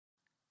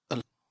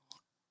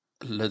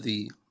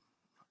الذي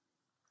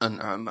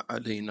أنعم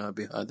علينا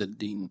بهذا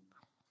الدين،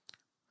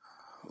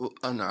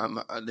 وأنعم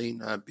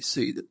علينا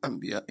بسيد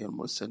الأنبياء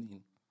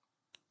والمرسلين،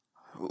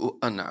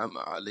 وأنعم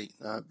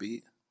علينا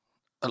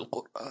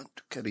بالقرآن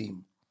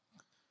الكريم،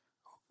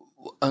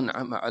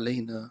 وأنعم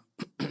علينا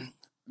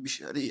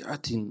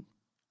بشريعة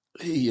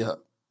هي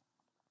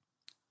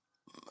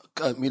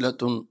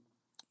كاملة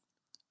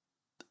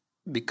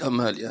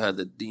بكمال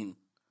هذا الدين.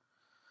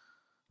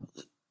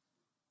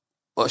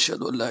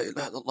 وأشهد أن لا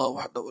إله إلا الله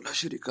وحده لا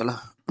شريك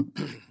له،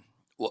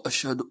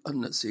 وأشهد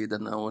أن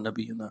سيدنا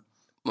ونبينا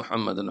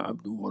محمدا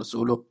عبده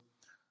ورسوله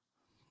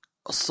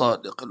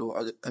الصادق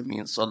الوعد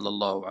الأمين صلى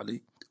الله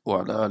عليه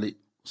وعلى آله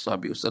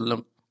وصحبه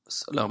وسلم.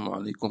 السلام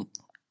عليكم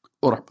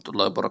ورحمة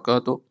الله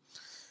وبركاته.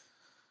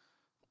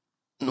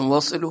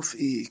 نواصل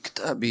في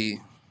كتاب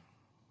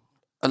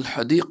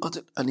الحديقة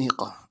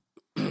الأنيقة،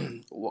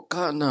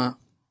 وكان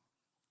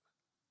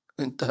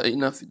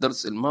انتهينا في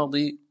الدرس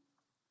الماضي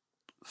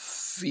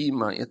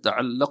فيما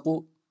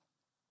يتعلق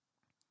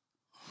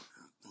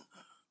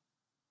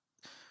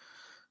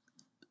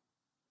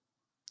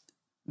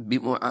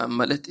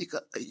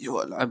بمعاملتك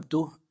أيها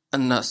العبد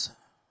الناس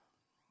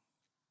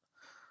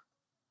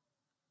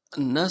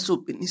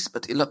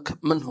بالنسبة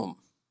لك من هم؟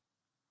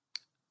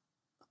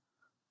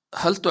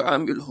 هل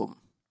تعاملهم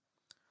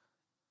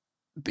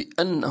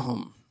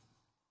بأنهم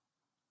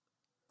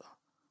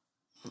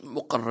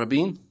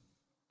مقربين،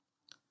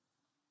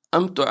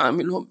 أم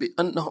تعاملهم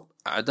بأنهم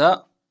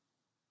أعداء،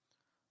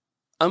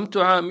 أم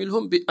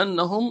تعاملهم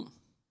بأنهم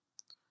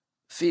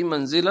في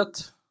منزلة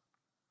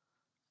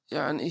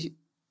يعني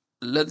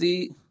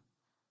الذي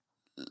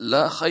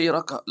لا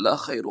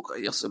خيرك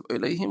يصل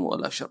إليهم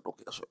ولا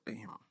شرك يصل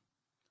إليهم؟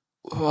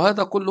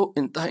 وهذا كله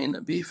انتهينا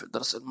به في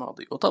الدرس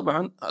الماضي.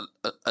 وطبعا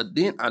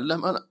الدين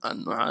علمنا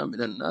أن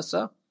نعامل الناس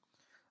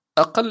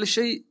أقل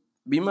شيء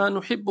بما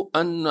نحب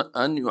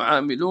أن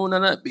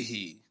يعاملوننا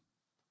به.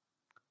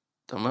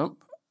 تمام؟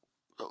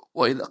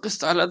 وإذا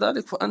قست على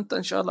ذلك فأنت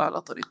إن شاء الله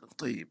على طريق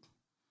طيب.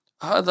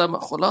 هذا ما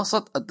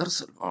خلاصة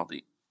الدرس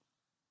الماضي.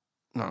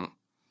 نعم.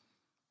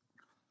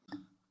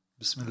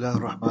 بسم الله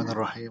الرحمن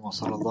الرحيم،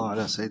 وصلى الله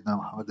على سيدنا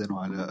محمد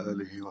وعلى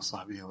آله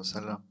وصحبه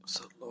وسلم.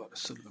 صلى الله عليه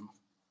وسلم.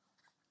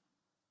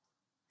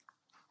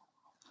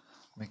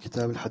 من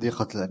كتاب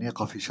الحديقة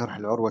الأنيقة في شرح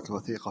العروة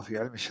الوثيقة في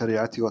علم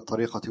الشريعة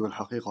والطريقة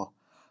والحقيقة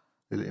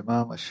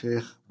للإمام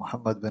الشيخ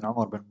محمد بن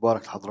عمر بن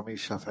مبارك الحضرمي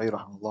الشافعي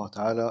رحمه الله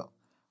تعالى،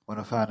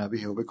 ونفعنا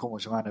به وبكم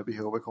وجمعنا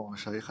به وبكم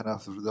ومشايخنا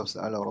في الفردوس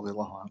الأعلى ورضي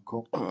الله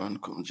عنكم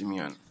وعنكم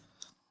جميعا.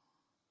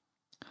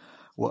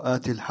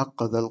 وآت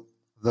الحق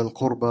ذا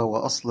القربى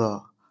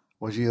وأصلا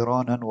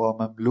وجيرانا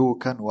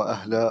ومملوكا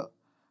وأهلا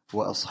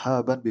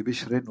وأصحابا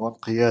ببشر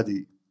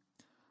وانقياد.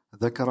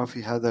 ذكر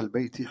في هذا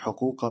البيت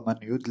حقوق من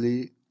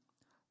يدلي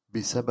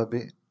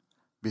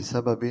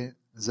بسبب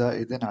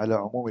زائد على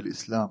عموم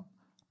الإسلام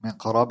من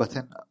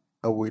قرابة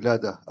أو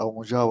ولادة أو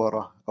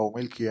مجاورة أو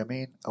ملك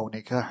يمين أو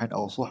نكاح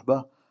أو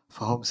صحبة،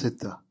 فهم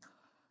 6.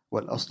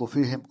 والأصل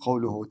فيهم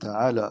قوله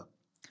تعالى: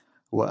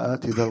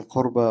 وآت ذا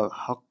القربى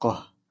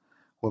حقه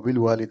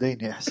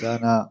وبالوالدين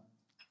إحسانا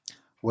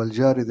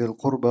والجار ذي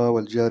القربى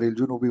والجار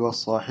الجنب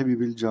والصاحب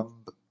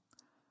بالجنب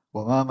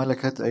وما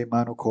ملكت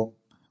أيمانكم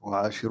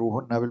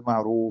وعاشروهن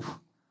بالمعروف.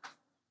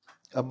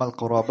 أما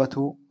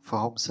القرابة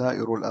فهم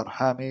سائر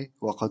الأرحام،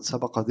 وقد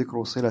سبق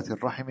ذكر صلة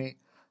الرحم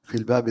في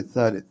الباب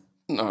الثالث.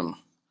 نعم.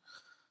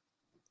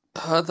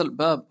 هذا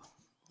الباب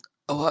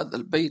أو هذا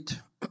البيت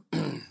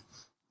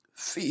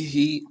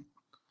فيه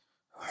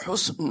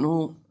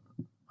حسن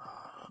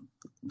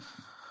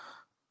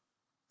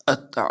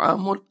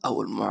التعامل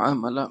أو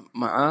المعاملة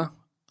مع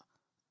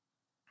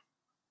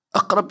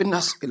أقرب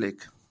الناس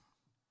إليك.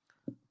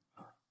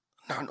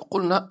 نحن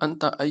قلنا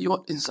أنت أيها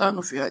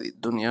الإنسان في هذه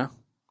الدنيا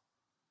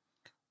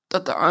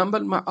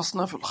تتعامل مع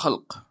أصناف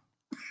الخلق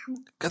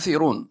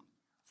كثيرون،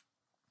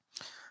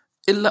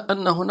 إلا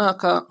أن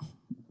هناك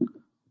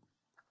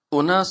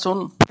أناس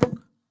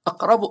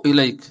أقرب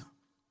إليك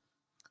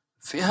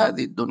في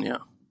هذه الدنيا.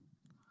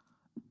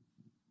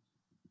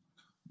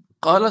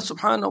 قال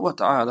سبحانه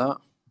وتعالى: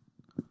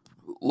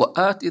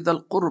 وآت ذا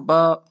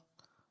القربى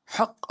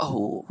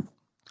حقه.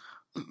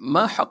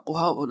 ما حق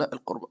هؤلاء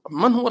القربى؟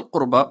 من هو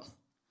القربى؟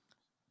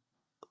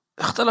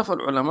 اختلف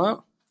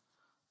العلماء.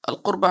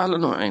 القربى على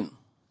نوعين: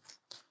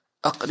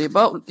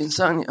 أقرباء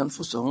الإنسان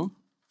أنفسهم،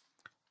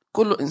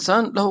 كل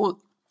إنسان له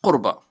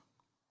قربى.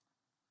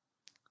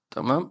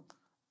 تمام؟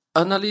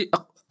 أنا لي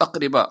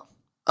أقرباء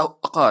أو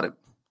أقارب،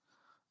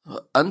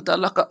 أنت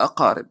لك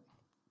أقارب.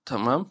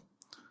 تمام؟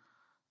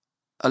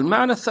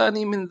 المعنى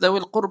الثاني من ذوي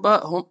القربى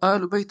هم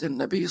آل بيت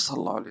النبي صلى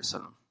الله عليه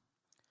وسلم.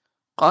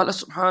 قال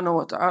سبحانه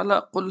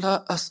وتعالى: قل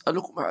لا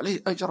أسألكم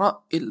عليه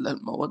أجرا إلا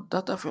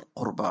المودة في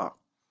القربى،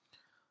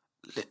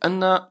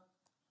 لأن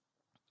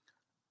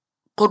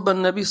قرب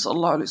النبي صلى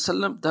الله عليه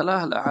وسلم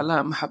دلالة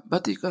على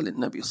محبتك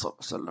للنبي صلى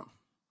الله عليه وسلم.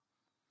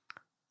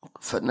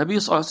 فالنبي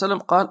صلى الله عليه وسلم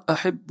قال: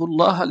 أحب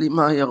الله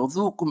لما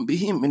يغذوكم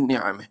به من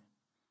نعمه،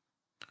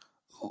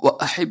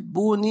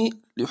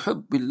 وأحبوني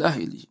لحب الله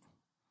لي.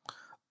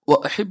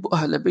 وأحب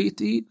أهل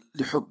بيتي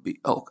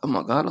لحبي، أو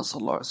كما قال صلى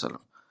الله عليه وسلم.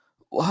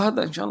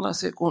 وهذا إن شاء الله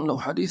سيكون له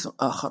حديث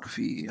آخر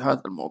في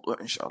هذا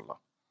الموضوع إن شاء الله.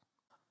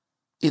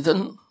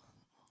 إذن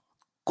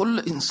كل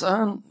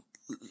إنسان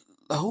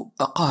له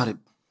أقارب.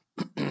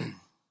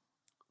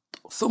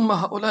 ثم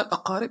هؤلاء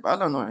الأقارب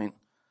على نوعين: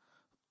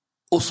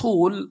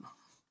 أصول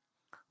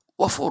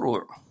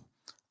وفروع.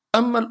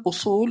 أما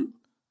الأصول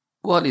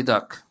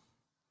والداك،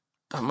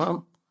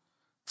 تمام،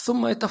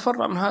 ثم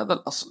يتفرع من هذا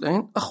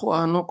الأصلين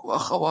أخوانك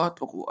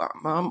وأخواتك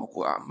وأعمامك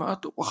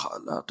وأعماتك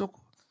وخالاتك.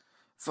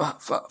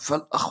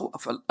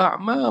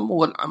 فالأعمام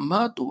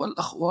والعمات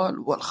والأخوال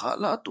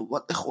والخالات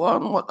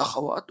والإخوان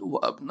والأخوات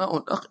وأبناء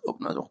الأخ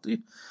وأبناء الأخت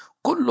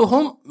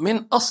كلهم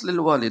من أصل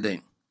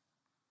الوالدين،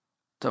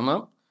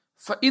 تمام.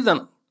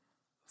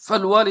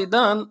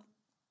 فالوالدان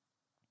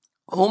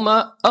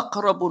هما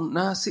أقرب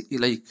الناس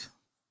إليك،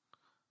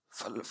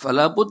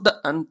 فلا بد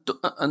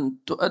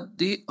أن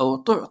تؤدي أو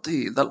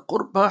تعطي ذا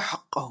القربى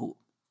حقه.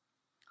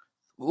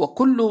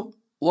 وكل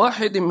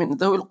واحد من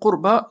ذوي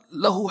القربى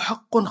له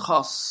حق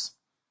خاص،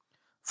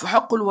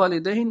 فحق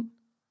الوالدين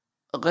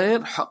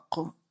غير حق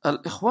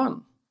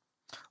الإخوان،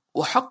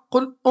 وحق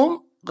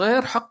الأم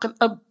غير حق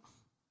الأب،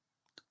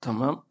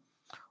 تمام،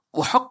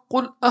 وحق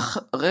الأخ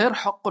غير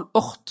حق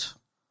الأخت،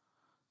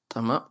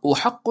 تمام،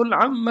 وحق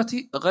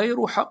العمة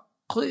غير حق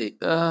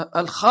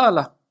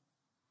الخالة،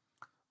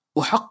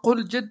 وحق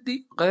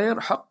الجد غير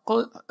حق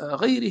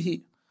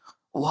غيره،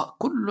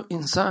 وكل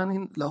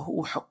إنسان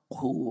له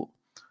حقه.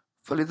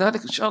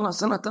 فلذلك إن شاء الله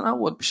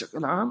سنتناول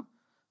بشكل عام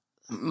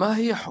ما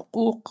هي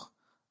حقوق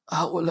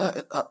هؤلاء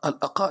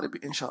الأقارب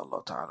إن شاء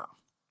الله تعالى.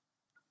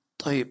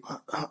 طيب،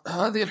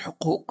 هذه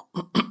الحقوق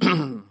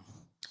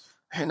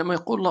حينما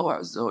يقول الله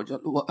عز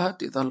وجل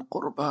وآت ذا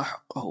القربى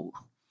حقه،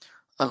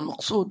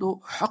 المقصود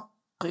حق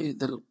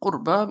ذي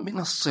القربى من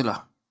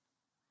الصلة،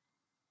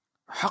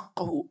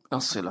 حقه من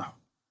الصلة.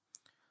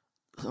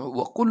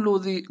 وكل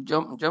ذي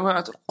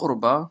جماعة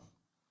القربى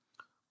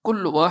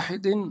كل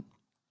واحد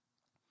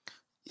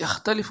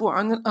يختلف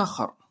عن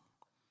الآخر،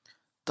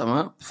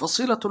 تمام.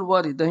 فصلة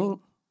الوالدين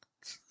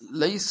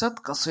ليست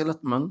كصلة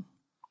من؟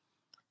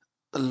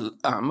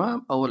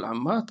 الأعمام أو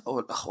العمات أو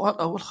الأخوال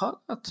أو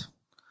الخالات.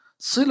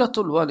 صلة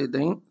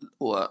الوالدين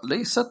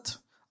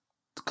وليست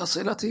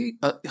كصلة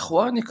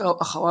إخوانك أو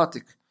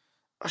أخواتك،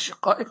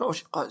 أشقائك أو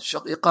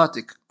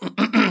شقيقاتك.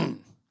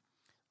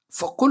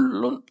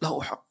 فكل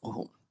له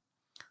حقه.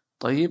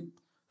 طيب،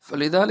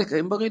 فلذلك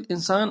ينبغي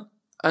الإنسان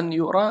أن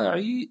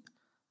يراعي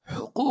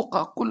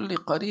حقوق كل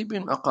قريب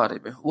من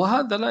أقاربه،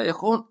 وهذا لا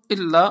يكون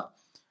إلا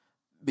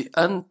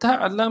بأن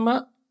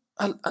تعلم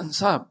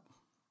الأنساب.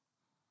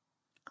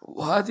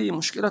 وهذه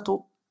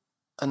مشكلة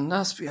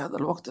الناس في هذا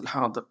الوقت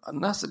الحاضر.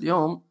 الناس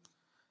اليوم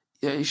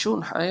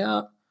يعيشون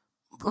حياة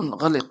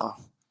منغلقة،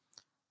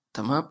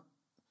 تمام.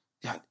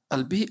 يعني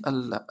البيئة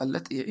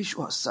التي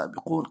يعيشها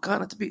السابقون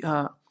كانت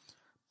بيئة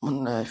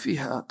من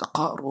فيها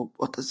تقارب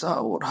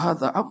وتزاور،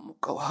 هذا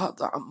عمك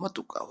وهذا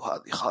عمتك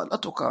وهذه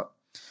خالتك،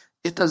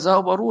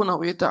 يتزاورون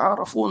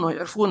ويتعارفون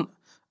ويعرفون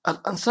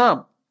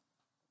الأنساب.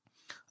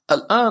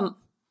 الآن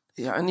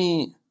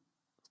يعني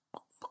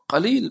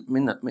قليل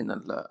من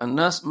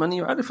الناس من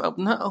يعرف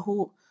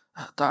أبنائه.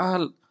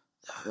 تعال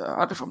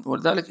عرفهم.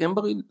 ولذلك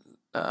ينبغي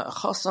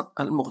خاصة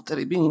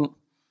المغتربين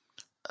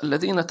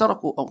الذين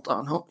تركوا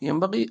أوطانهم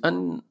ينبغي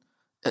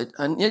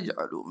أن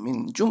يجعلوا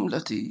من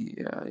جملة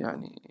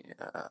يعني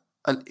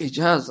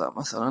الإجازة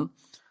مثلا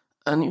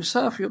أن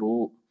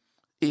يسافروا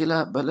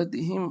إلى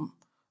بلدهم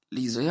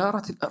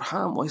لزيارة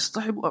الأرحام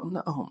ويصطحبوا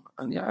أبنائهم،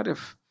 أن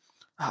يعرف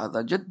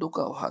هذا جدك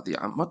وهذه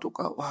عمتك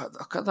وهذا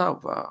كذا.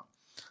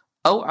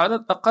 أو على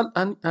الأقل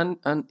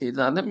أن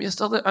إذا لم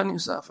يستطع أن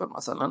يسافر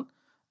مثلا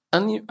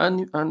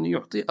أن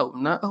يعطي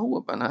أبنائه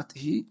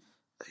وبناته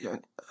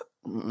يعني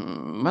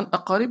من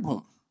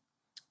أقاربهم،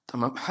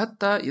 تمام،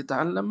 حتى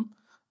يتعلم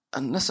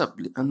النسب،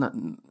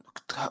 لأن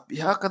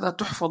بهكذا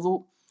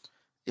تحفظ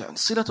يعني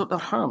صلة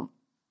الأرحام.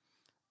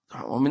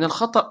 ومن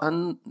الخطأ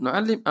أن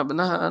نعلم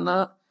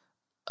أبنائنا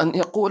أن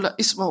يقول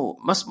اسمه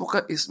ما اسمك،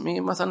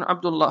 اسمي مثلا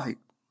عبد الله.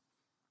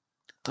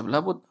 طب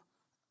لابد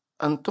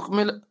أن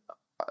تكمل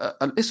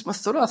الاسم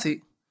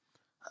الثلاثي،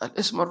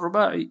 الاسم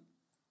الرباعي.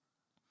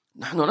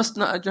 نحن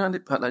لسنا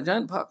أجانب،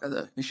 الأجانب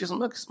هكذا، إيش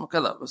اسمك؟ اسم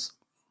كذا بس،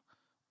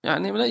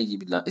 يعني لا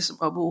يجي لا اسم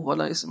أبوه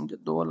ولا اسم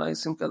جده ولا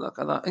اسم كذا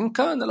كذا، إن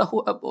كان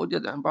له أب أو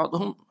جد. يعني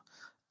بعضهم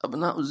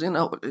أبناء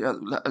الزنا والعياذ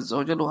بالله عز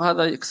وجل،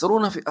 وهذا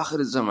يكثرون في آخر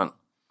الزمن.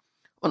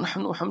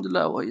 ونحن الحمد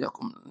لله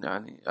وإياكم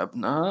يعني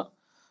أبناء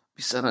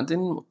بسند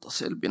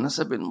متصل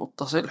بنسب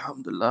متصل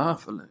الحمد لله.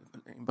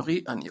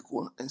 فينبغي أن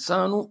يكون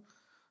الإنسان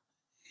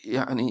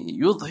يعني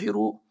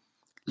يظهر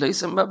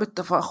ليس ما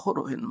بالتفاخر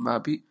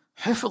وإنما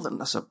بحفظ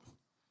النسب.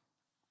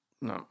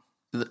 نعم.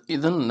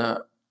 إذن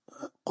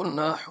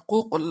قلنا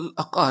حقوق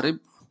الأقارب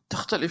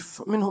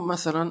تختلف. منهم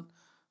مثلا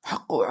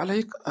حقه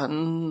عليك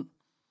أن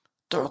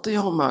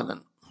تعطيه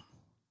مالا،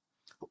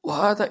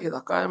 وهذا إذا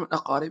كان من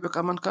أقاربك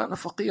من كان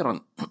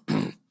فقيرا.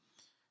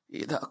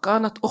 إذا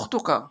كانت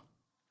أختك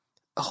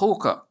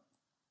أخوك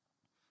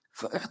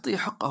فاعطي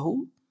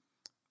حقه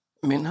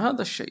من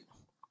هذا الشيء.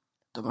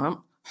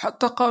 تمام.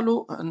 حتى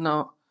قالوا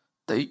أنه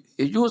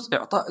يجوز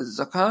إعطاء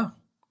الزكاة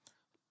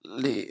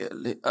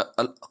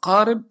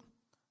للأقارب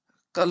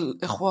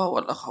كالإخوة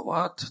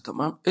والأخوات،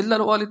 تمام، إلا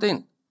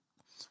الوالدين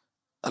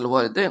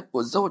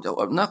والزوجة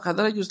وأبنائك،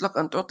 هذا لا يجوز لك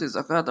أن تعطي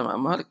زكاة مع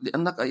مالك،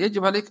 لأنك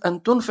يجب عليك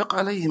أن تنفق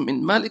عليهم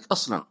من مالك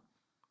أصلا،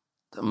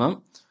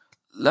 تمام.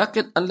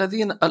 لكن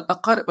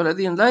الأقارب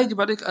الذين لا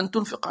يجب عليك أن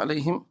تنفق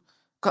عليهم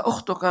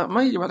كأختك،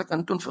 ما يجب عليك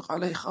أن تنفق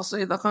عليه، خاصة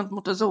إذا كانت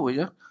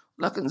متزوجة،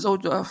 لكن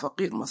زوجها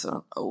فقير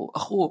مثلا، أو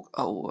أخوك،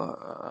 أو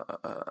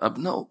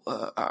أبناء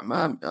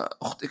أعمام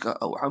أختك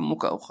أو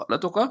عمك أو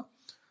خالتك،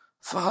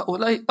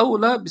 فهؤلاء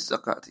أولى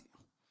بالزكاة،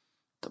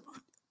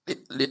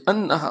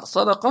 لأنها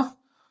صدقة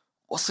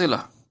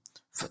وصلة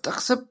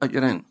فتكسب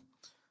أجرين.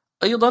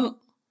 أيضا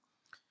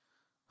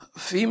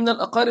في من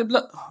الأقارب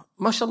لا،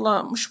 ما شاء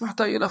الله، مش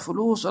محتاج إلى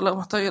فلوس ولا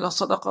محتاج إلى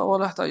صدقة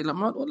ولا محتاج إلى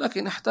مال،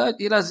 ولكن يحتاج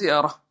إلى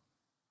زيارة،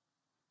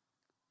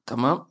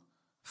 تمام،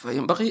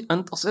 فينبغي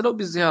أن تصله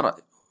بالزيارة.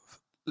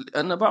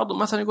 لأن بعض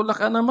مثلا يقول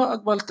لك أنا ما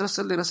أقبل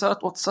ترسل لي رسالة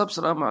واتساب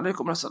السلام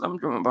عليكم السلام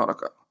جمعة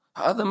مباركة،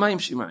 هذا ما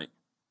يمشي معي،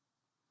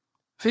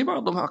 في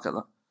بعضهم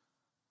هكذا،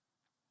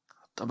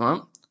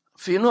 تمام.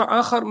 في نوع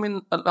آخر من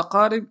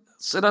الأقارب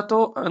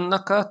صلته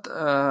أنك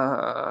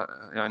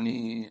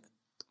يعني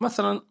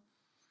مثلا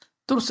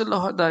ترسل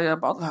له هدايا،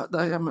 بعض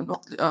الهدايا من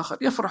وقت لآخر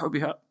يفرح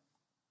بها،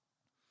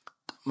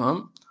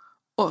 تمام.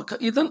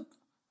 إذن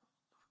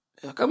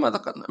كما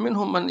ذكرنا،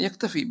 منهم من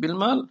يكتفي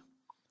بالمال،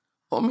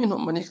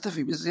 ومنهم من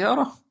يكتفي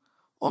بالزيارة،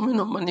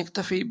 ومنهم من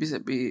يكتفي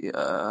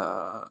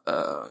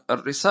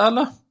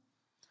بالرسالة،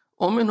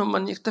 ومنهم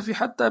من يكتفي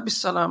حتى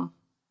بالسلام،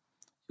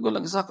 يقول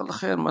لك جزاك الله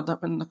خير، ما دام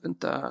انك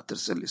انت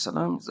ترسل لي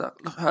سلام، جزاك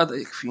الله، هذا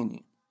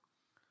يكفيني.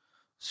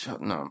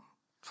 نعم،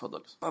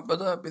 تفضل.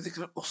 بدأ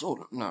بذكر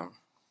الأصول. نعم.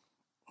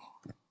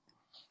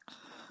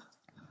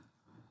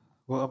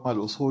 وأما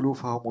الأصول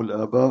فهم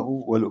الآباء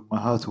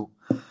والأمهات،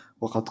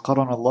 وقد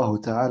قرن الله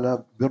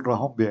تعالى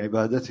برهم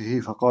بعبادته،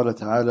 فقال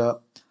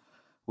تعالى: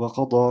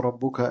 وقضى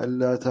ربك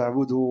ألا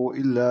تعبدوا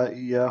إلا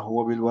إياه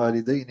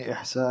وبالوالدين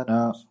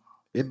إحسانا،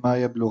 إما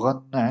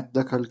يبلغن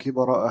عندك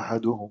الكبر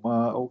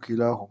أحدهما أو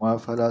كلاهما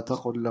فلا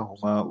تقل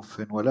لهما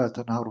أف ولا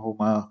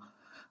تنهرهما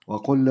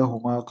وقل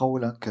لهما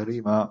قولا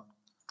كريما،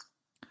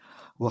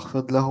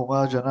 واخفض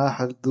لهما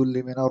جناح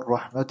الذل من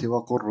الرحمة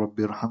وقل رب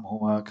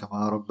ارحمهما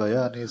كما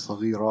ربياني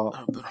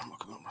صغيرا.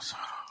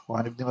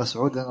 وعن ابن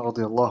مسعود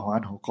رضي الله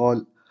عنه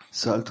قال: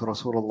 سألت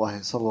رسول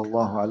الله صلى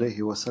الله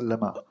عليه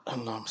وسلم: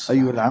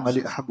 أي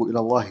العمل أحب إلى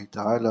الله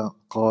تعالى؟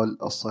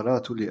 قال: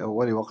 الصلاة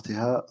لأول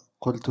وقتها.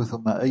 قلت: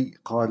 ثم أي؟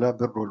 قال: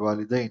 بر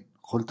الوالدين.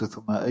 قلت: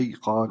 ثم أي؟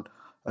 قال: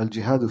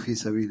 الجهاد في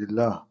سبيل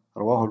الله.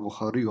 رواه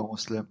البخاري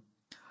ومسلم.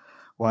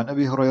 وعن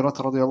أبي هريرة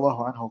رضي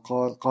الله عنه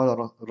قال: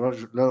 قال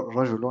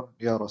رجل: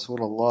 يا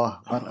رسول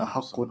الله، من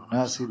أحق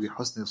الناس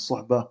بحسن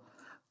الصحبة؟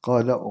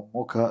 قال: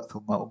 أمك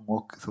ثم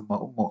أمك ثم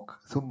أمك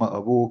ثم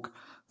أبوك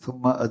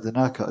ثم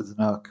أدناك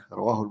أدناك.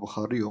 رواه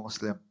البخاري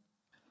ومسلم.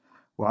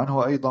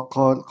 وعنه أيضا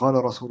قال: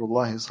 قال رسول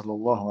الله صلى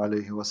الله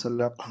عليه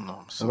وسلم: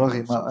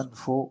 رغم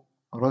أنف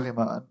ثم رغم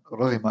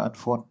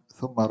أنف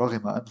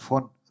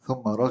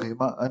ثم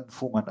رغم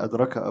أنف من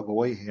أدرك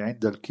أبويه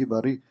عند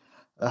الكبر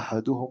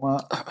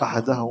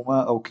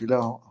أحدهما أو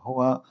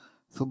كلاهما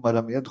ثم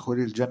لم يدخل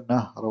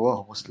الجنة.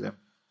 رواه مسلم.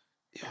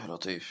 يا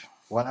لطيف.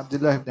 وعن عبد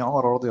الله بن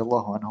عمر رضي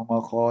الله عنهما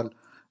قال: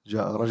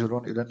 جاء رجل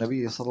إلى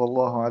النبي صلى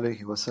الله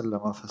عليه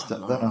وسلم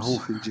فاستأذنه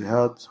في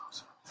الجهاد،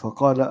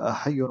 فقال: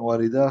 أحي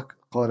والداك؟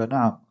 قال: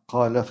 نعم.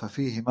 قال: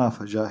 ففيهما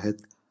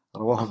فجاهد.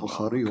 رواه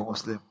البخاري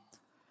ومسلم.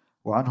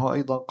 وعنه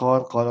أيضا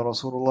قال: قال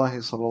رسول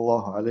الله صلى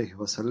الله عليه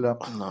وسلم: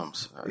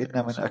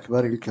 إن من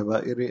أكبر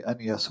الكبائر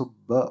أن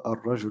يسب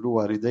الرجل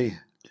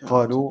والديه.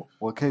 قالوا: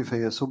 وكيف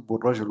يسب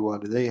الرجل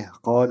والديه؟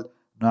 قال: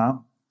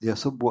 نعم،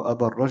 يسب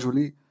أبا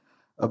الرجل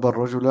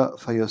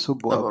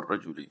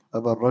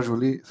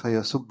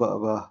فيسب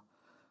أباه،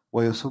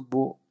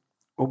 ويسب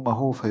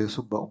أمه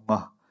فيسب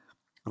أمه.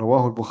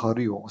 رواه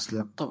البخاري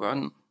ومسلم.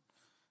 طبعا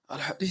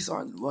الحديث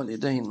عن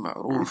الوالدين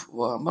معروف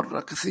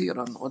ومر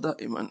كثيرا،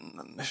 ودائما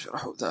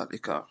نشرح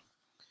ذلك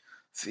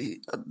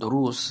في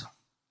الدروس،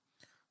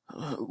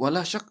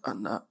 ولا شك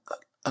أن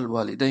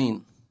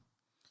الوالدين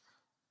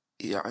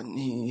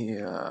يعني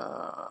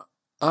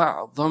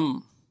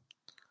أعظم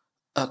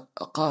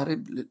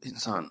الأقارب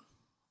للإنسان،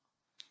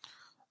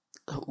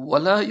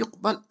 ولا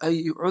يقبل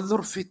أي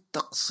عذر في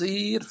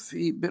التقصير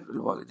في بر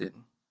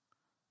الوالدين،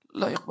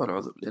 لا يقبل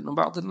عذر، لأن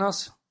بعض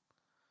الناس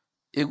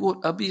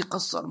يقول أبي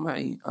قصر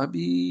معي،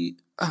 أبي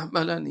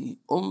أهملني،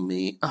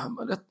 أمي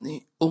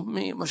أهملتني،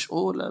 أمي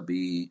مشغولة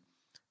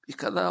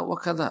بكذا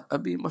وكذا،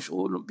 أبي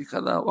مشغول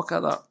بكذا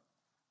وكذا.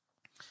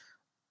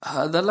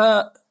 هذا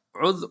لا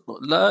عذر،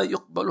 لا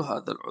يقبل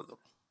هذا العذر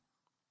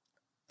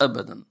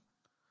أبدا.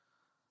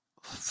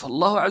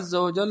 فالله عز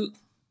وجل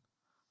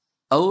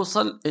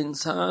أوصى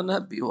الإنسان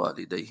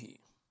بوالديه،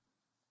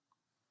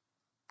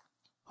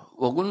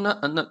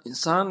 وقلنا أن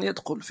الإنسان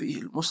يدخل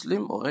فيه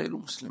المسلم وغير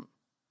المسلم،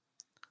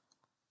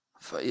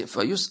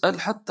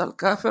 فيسأل حتى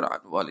الكافر عن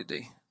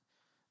والديه،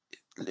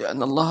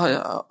 لأن الله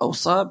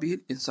أوصى به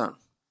الإنسان.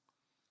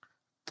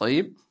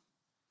 طيب،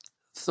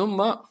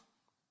 ثم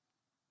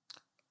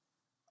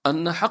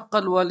أن حق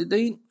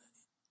الوالدين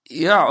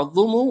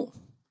يعظم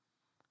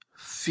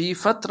في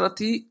فترة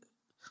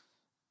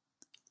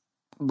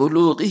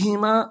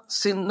بلوغهما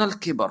سن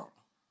الكبر.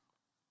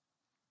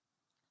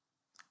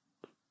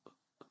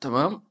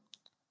 تمام.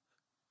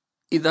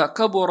 إذا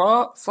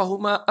كبرا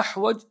فهما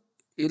أحوج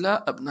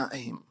إلى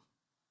أبنائهم،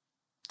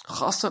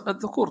 خاصة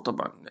الذكور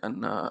طبعا،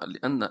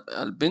 لأن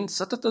البنت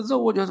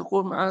ستتزوج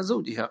وتكون مع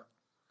زوجها،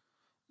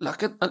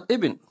 لكن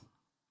الابن،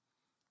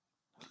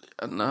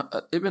 لأن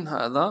الابن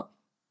هذا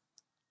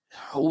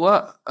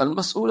هو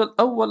المسؤول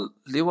الأول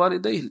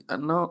لوالديه،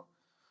 لأنه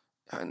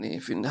يعني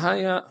في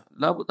النهاية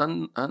لابد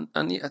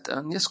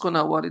أن يسكن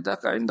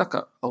والداك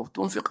عندك أو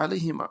تنفق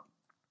عليهما.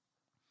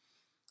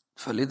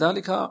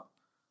 فلذلك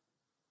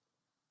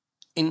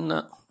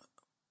إن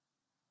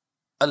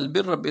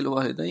البر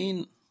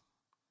بالوالدين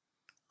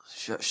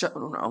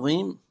شأن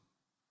عظيم،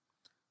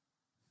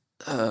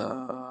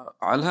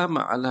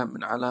 علامة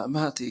من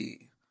علامات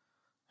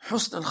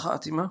حسن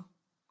الخاتمة.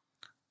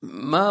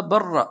 ما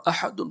بر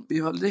أحد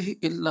بوالديه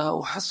إلا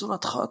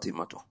وحسنت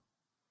خاتمته،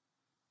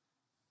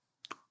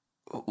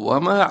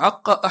 وما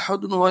عق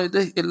أحد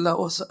والديه إلا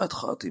وسأت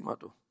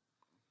خاتمته.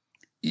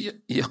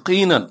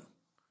 يقينا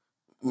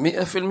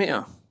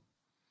 100%.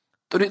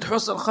 تريد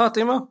حسن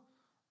الخاتمة؟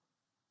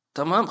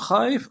 تمام.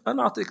 خايف؟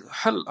 أنا أعطيك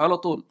حل على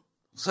طول،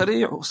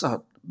 سريع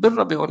وسهل،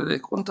 بر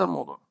بوالديك وانت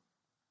الموضوع.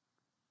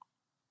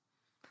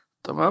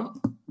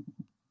 تمام.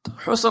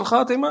 حسن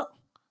الخاتمة،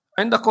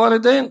 عندك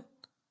والدين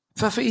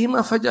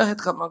ففيهما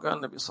فجاهد كما قال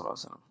النبي صلى الله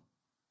عليه وسلم.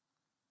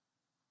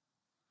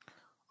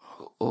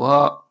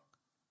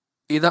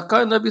 وإذا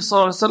كان النبي صلى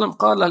الله عليه وسلم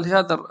قال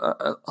لهذا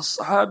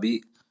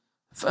الصحابي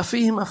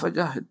ففيهما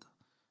فجاهد،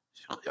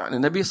 يعني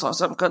النبي صلى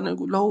الله عليه وسلم كان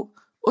يقول له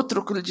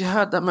اترك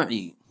الجهاد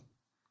معي.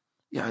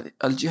 يعني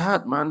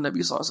الجهاد مع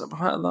النبي صلى الله عليه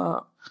وسلم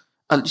هذا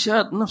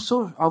الجهاد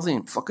نفسه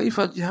عظيم، فكيف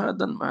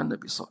جهادا مع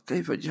النبي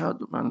كيف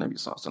جهاد مع النبي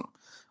صلى الله عليه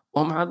وسلم؟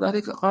 ومع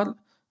ذلك قال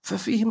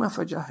ففيهما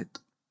فجاهد.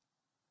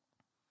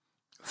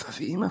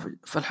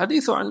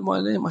 فالحديث عن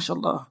الوالدين ما شاء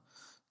الله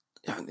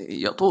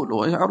يعني يطول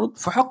ويعرض.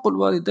 فحق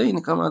الوالدين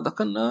كما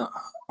ذكرنا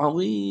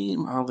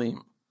عظيم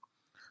عظيم،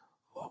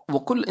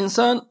 وكل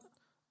إنسان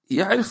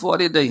يعرف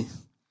والديه.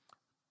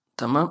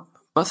 تمام.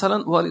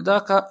 مثلا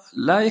والداك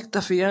لا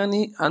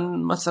يكتفيان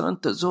أن مثلا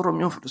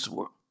تزورهم يوم في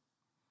الأسبوع،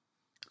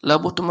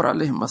 لابد تمر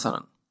عليهم.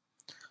 مثلا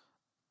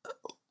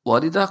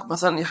والداك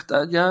مثلا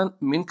يحتاجان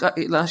منك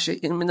إلى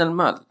شيء من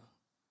المال،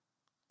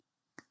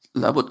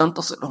 لابد أن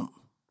تصلهم.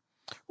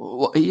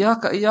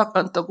 وإياك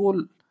أن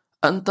تقول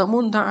أن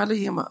تمن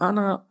عليهم،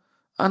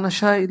 أنا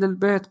شايل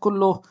البيت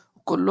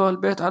كله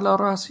البيت على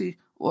راسي،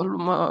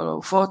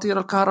 وفواتير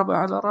الكهرباء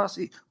على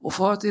راسي،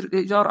 وفواتير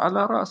الإيجار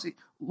على راسي،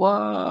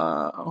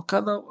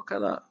 وكذا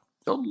وكذا.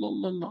 الله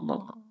الله الله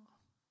الله.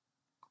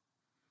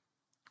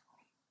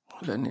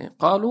 لأن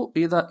قالوا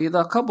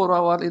إذا كبر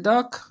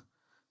والداك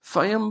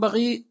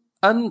فينبغي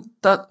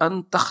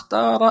أن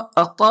تختار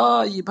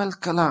أطايب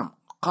الكلام.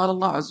 قال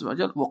الله عز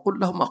وجل وقل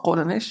لهما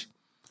قولا إيش؟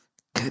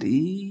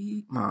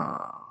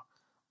 كريما.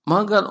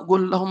 ما قال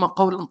قل لهما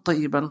قولا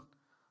طيبا.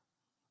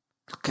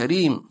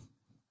 كريم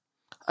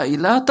أي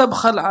لا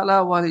تبخل على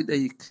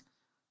والديك.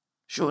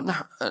 شو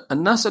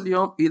الناس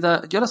اليوم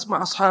إذا جلس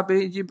مع أصحابه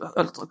يجيب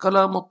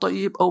الكلام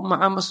الطيب، أو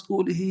مع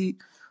مسؤوله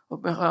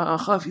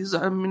أخاف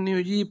يزعل مني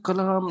يجيب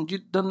كلام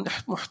جدا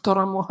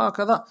محترم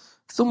وهكذا،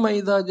 ثم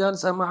إذا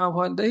جلس مع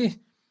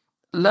والديه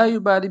لا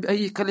يبالي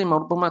بأي كلمة،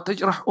 ربما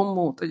تجرح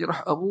أمه،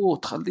 تجرح أبوه،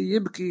 تخليه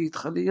يبكي،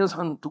 تخليه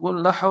يزعل،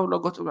 تقول لا حول ولا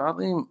قوة إلا بالله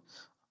العظيم.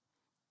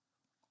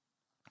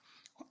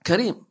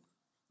 كريم.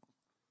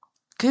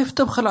 كيف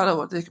تبخل على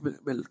والديك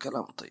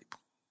بالكلام الطيب؟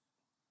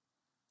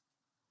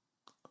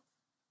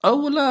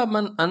 أولى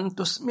من أن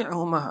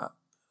تسمعهما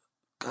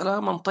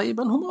كلاما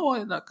طيبا هما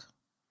والداك،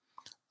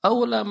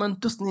 أولى من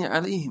تثني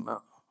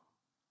عليهما.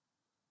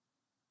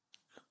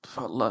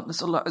 فالله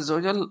نسأل الله عز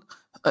وجل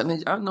أن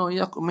يجعلنا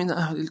وإياكم من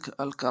أهل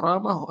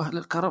الكرامة وأهل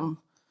الكرم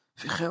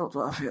في خير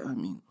وعافية.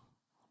 آمين.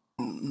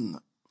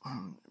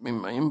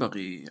 مما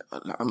ينبغي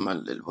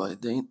العمل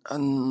للوالدين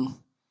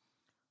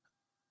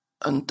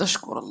أن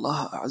تشكر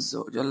الله عز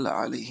وجل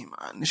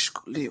عليهما،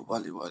 نشكر لي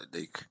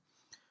ولوالديك.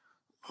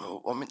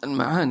 ومن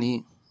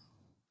المعاني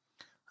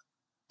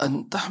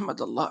أن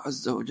تحمد الله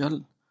عز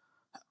وجل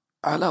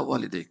على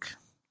والديك،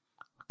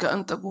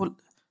 كأن تقول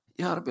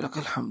يا رب لك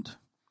الحمد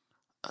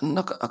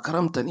أنك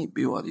أكرمتني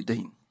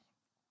بوالدين.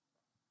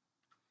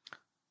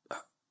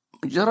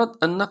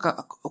 مجرد أنك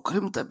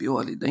أكرمت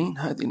بوالدين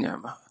هذه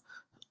نعمة،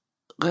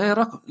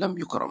 غيرك لم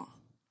يكرم،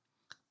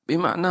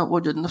 بمعنى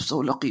وجد نفسه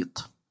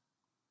لقيط.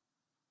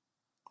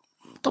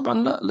 طبعا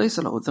ليس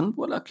له ذنب،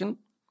 ولكن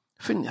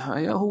في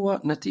النهاية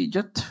هو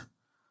نتيجة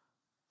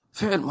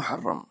فعل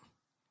محرم،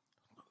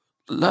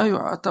 لا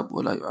يعاتب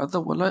ولا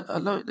يعذب ولا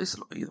ليس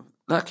له أي ذنب،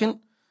 لكن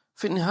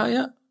في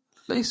النهاية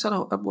ليس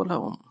له أب ولا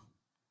أم.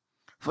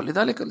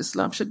 فلذلك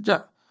الإسلام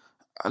شجع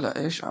على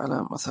إيش؟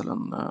 على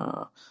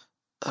مثلا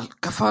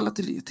الكفالة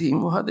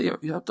اليتيم، وهذا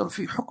يعتبر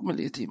في حكم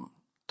اليتيم.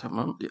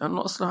 تمام.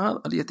 لأنه أصلا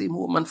هذا اليتيم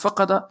هو من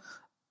فقد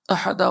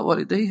أحد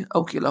والديه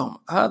أو كلاهما،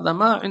 هذا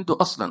ما عنده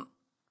أصلا.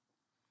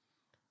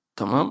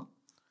 تمام.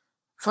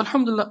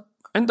 فالحمد لله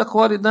عندك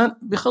والدان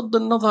بغض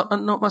النظر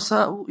أنهم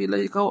أساءوا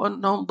إليك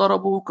وأنهم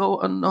ضربوك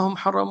وأنهم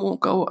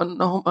حرموك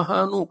وأنهم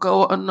أهانوك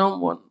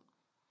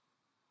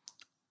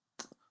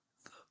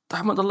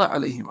تحمد الله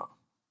عليهما،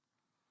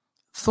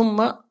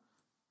 ثم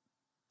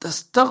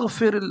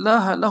تستغفر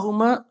الله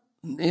لهما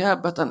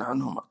نيابة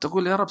عنهما،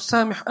 تقول يا رب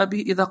سامح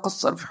أبي إذا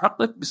قصر في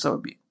حقك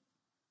بسببي،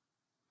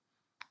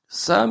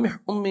 سامح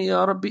أمي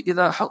يا ربي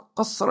إذا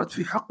قصرت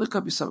في حقك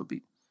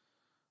بسببي.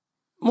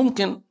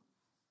 ممكن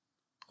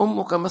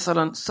أمك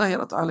مثلا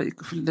سهرت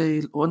عليك في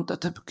الليل وأنت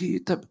تبكي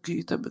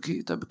تبكي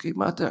تبكي تبكي،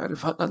 ما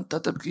تعرف هل أنت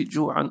تبكي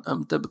جوعا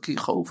أم تبكي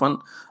خوفا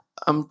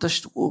أم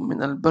تشكو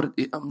من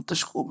البرد أم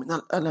تشكو من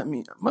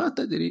الألم، ما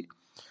تدري،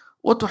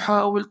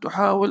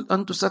 وتحاول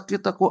أن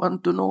تسكتك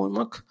وأن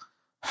تنومك،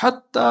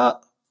 حتى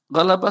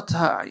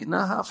غلبتها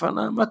عيناها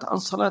فنامت عن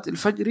صلاة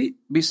الفجر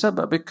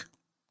بسببك.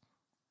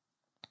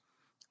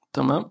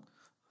 تمام.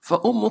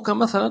 فأمك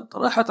مثلا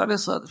راحت على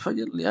صلاة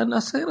الفجر لأنها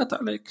سيرت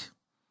عليك.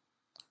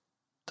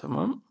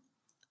 تمام.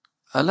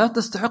 ألا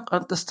تستحق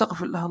أن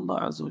تستغفر لها الله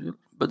عز وجل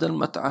بدل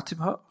ما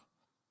تعاتبها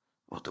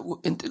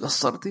وتقول أنت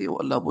قصرتي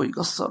ولا أبوي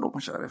قصر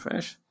ومش عارف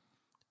إيش؟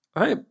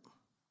 عيب.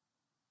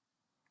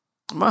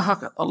 ما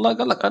هكذا الله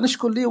قال لك أن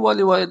اشكر لي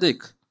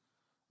ولوالديك،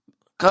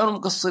 كانوا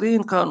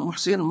مقصرين كانوا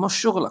محسنين، مش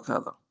شغلك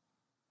هذا،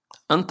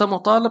 أنت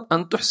مطالب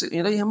أن تحسن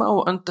إليهما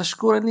وأن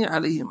تشكرني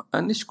عليهما،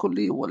 أن اشكر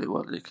لي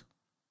ولوالديك،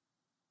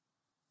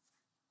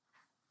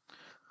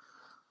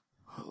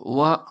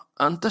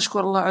 وأن تشكر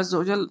الله عز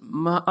وجل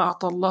ما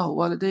أعطى الله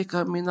والديك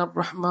من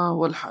الرحمة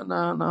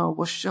والحنان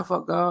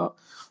والشفقة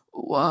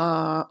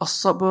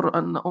والصبر،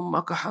 أن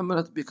أمك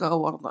حملت بك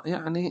ورضا،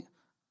 يعني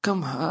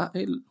كم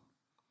هائل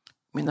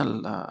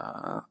من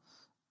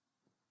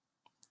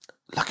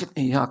لكن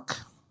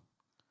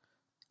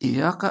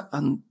إياك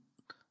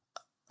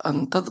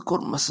أن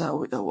تذكر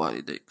مساوئ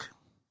والديك،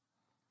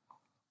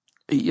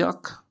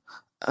 إياك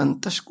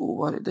أن تشكو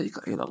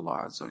والديك إلى الله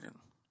عز وجل،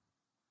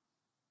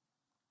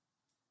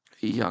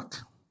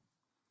 إياك.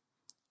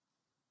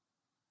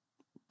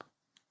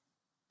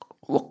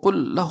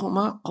 وقل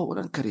لهما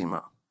قولا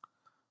كريما،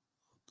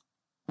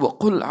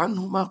 وقل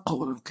عنهما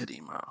قولا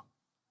كريما.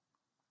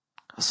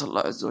 أسأل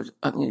الله عز وجل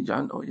أن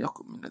يجعلنا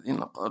وإياكم من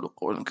الذين قالوا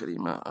قولا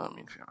كريما،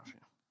 آمين في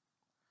عافية.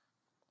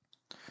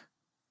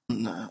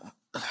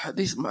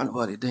 الحديث مع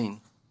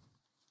الوالدين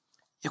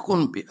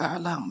يكون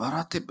بأعلى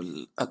مراتب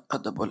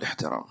الأدب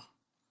والاحترام،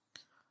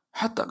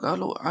 حتى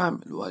قالوا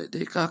عامل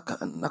والديك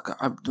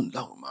كأنك عبد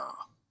لهما.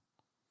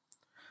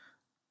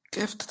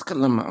 كيف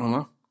تتكلم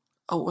معهما؟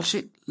 أول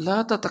شيء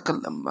لا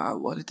تتكلم مع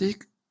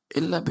والديك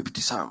إلا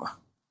بابتسامة،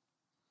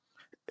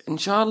 إن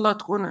شاء الله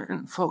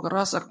تكون فوق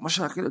راسك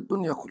مشاكل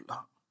الدنيا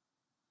كلها.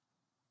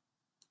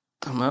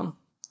 تمام.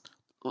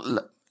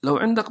 لو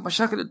عندك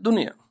مشاكل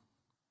الدنيا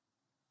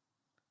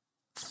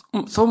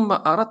ثم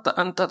أردت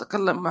أن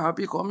تتكلم مع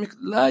أبيك وأمك،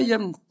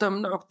 لا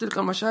تمنعك تلك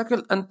المشاكل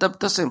أن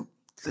تبتسم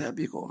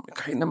لأبيك وأمك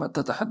حينما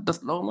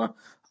تتحدث لهما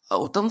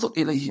أو تنظر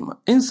إليهما،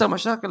 انسى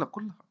مشاكلك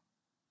كلها.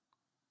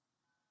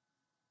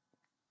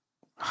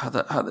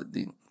 هذا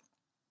الدين.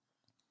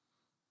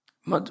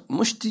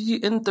 مش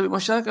تجي أنت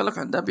بمشاكلك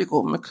عند أبيك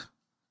وأمك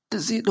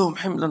تزيدهم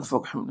حملا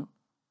فوق حملا.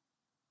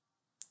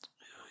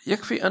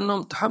 يكفي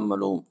أنهم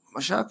تحملوا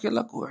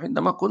مشاكلك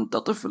وعندما كنت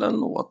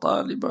طفلا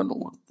وطالبا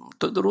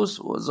وتدرس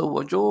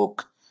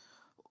وزوجوك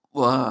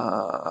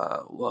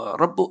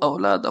وربوا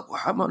أولادك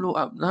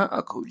وحملوا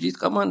أبنائك، وجيت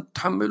كمان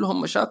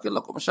تحملهم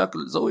مشاكلك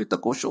ومشاكل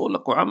زوجتك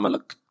وشغلك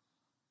وعملك.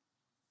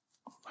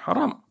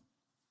 حرام.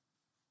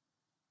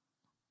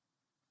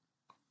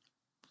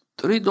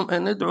 تريدهم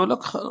أن يدعوا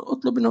لك،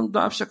 اطلب منهم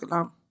الدعاء بشكل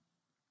عام.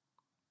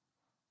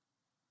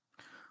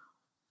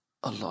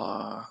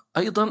 الله.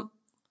 أيضا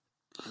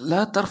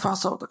لا ترفع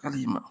صوتك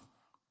عليهما،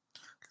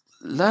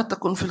 لا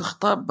تكن في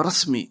الخطاب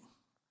رسمي.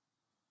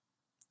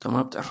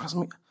 تمام. بتعرف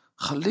رسمي،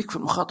 خليك في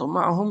المخاطب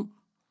معهم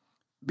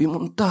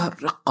بمنتهى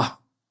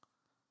الرقة،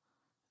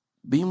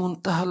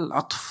 بمنتهى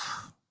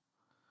العطف.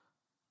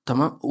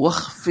 تمام.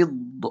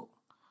 واخفض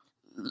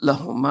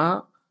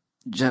لهما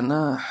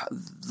جناح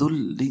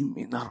الذل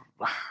من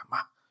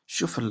الرحمة.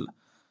 شوف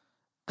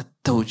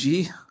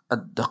التوجيه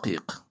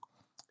الدقيق.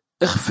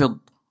 اخفض.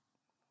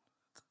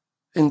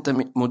 انت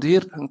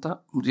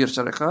مدير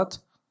شركات،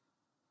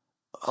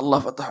 الله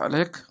فتح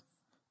عليك،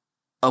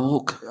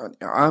 ابوك يعني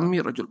عامي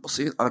رجل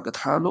بسيط على قد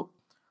حاله،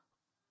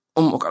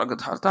 امك على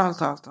قد حالها،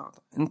 تعال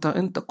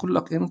انت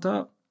كلك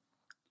انت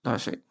لا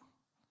شيء.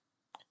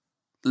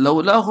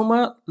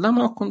 لولاهما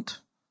لما كنت،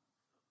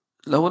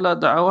 لولا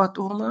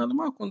دعواتهما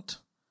لما كنت.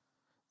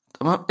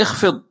 تمام.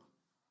 اخفض.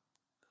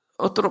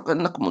 اترك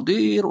انك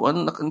مدير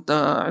وانك انت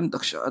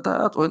عندك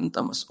شهادات وانت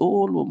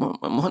مسؤول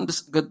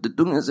ومهندس قد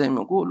الدنيا زي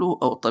ما يقولوا،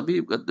 او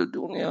طبيب قد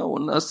الدنيا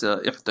والناس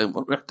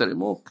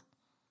يحترموك.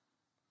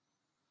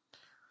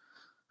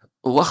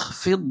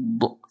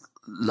 واخفض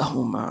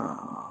لهما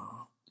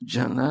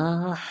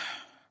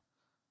جناح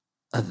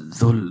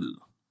الذل،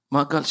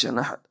 ما قال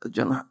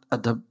جناح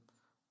أدب،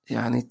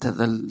 يعني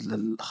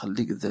تذلل،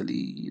 خليك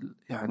ذليل،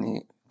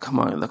 يعني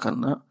كما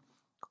ذكرنا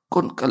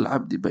كن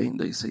كالعبد بين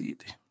يدي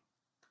سيده.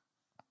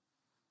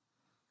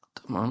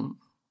 تمام.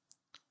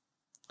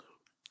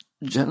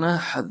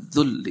 جناح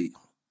الذل،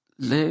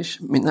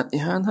 ليش؟ من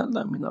الإهانة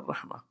لا من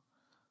الرحمة.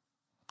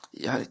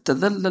 يعني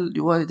تذلل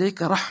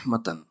لوالديك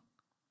رحمة،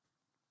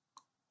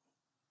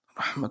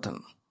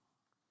 رحمة،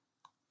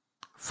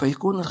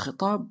 فيكون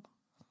الخطاب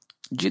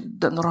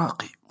جدا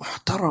راقي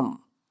محترم،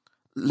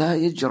 لا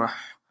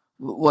يجرح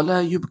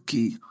ولا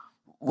يبكي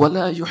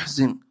ولا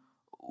يحزن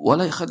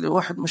ولا يخلي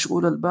الواحد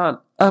مشغول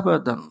البال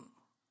أبدا.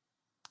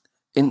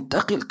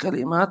 انتقي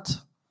الكلمات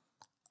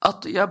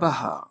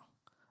أطيبها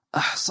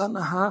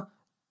أحسنها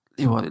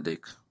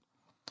لوالديك،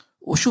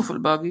 وشوف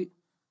الباقي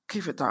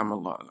كيف يتعامل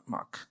الله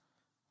معك.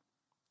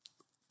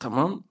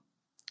 تمام.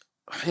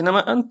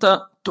 حينما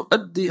أنت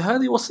تؤدي،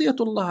 هذه وصية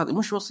الله، هذه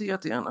مش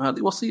وصيتي أنا،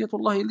 هذه وصية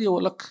الله لي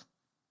ولك،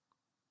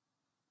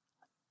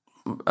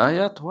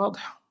 آيات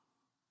واضحة.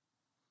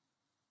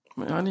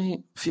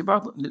 يعني في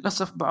بعض،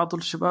 للأسف بعض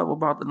الشباب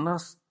وبعض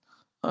الناس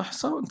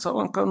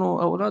سواء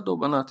كانوا أولاد أو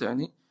بنات،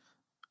 يعني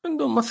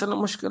عندهم مثلا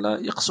مشكلة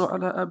يقسو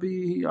على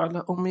أبيه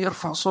على أمي،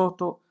 يرفع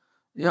صوته،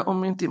 يا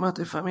أمي أنت ما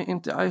تفهمي،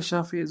 أنت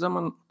عايشة في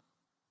زمن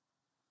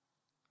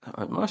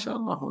ما شاء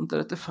الله وأنت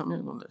لا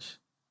تفهمين ولا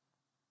إيش.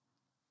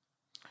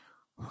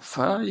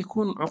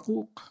 فيكون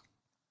عقوق،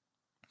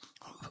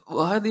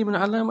 وهذه من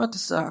علامات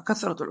الساعة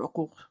كثرة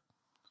العقوق.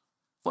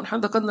 ونحن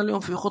ذكرنا اليوم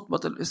في خطبة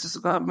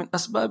الاستسقاء من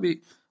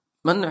أسباب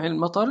منع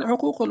المطار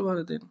عقوق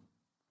الوالدين.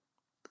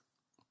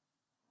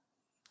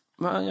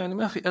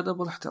 ما في أدب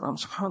ولا احترام.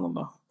 سبحان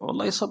الله،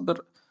 والله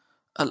يصبر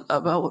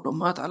الآباء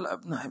والأمهات على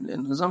أبنائهم،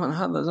 لأن الزمن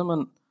هذا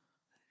زمن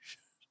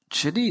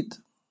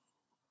شديد،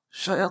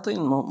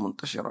 شياطين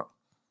منتشرة،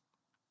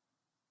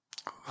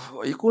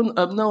 ويكون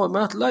أبناء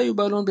وبنات لا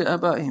يبالون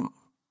بآبائهم،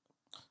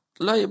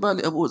 لا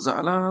يبالي أبوه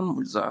زعلان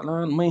مش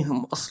زعلان، ما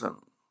يهم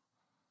أصلا.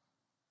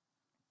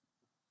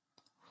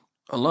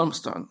 الله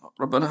المستعان.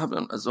 ربنا هب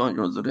لنا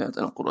أزواجا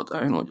وذرياتنا قرة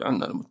أعين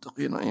واجعلنا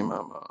للمتقين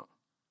إماما.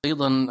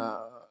 أيضا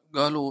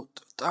قالوا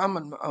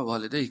تعامل مع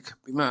والديك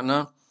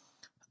بمعنى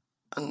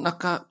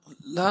أنك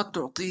لا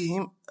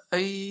تعطيهم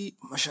أي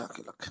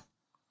مشاكلك.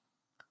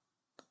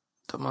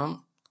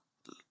 تمام.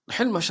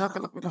 حل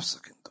مشاكلك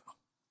بنفسك أنت.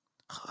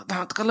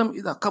 نحن نتكلم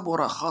إذا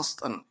كبر،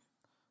 خاصة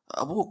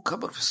أبوك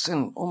كبر في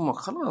السن، أمك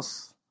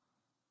خلاص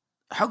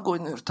حقه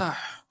إنه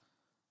يرتاح،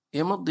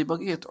 يمضي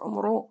بقية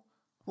عمره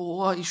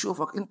وهو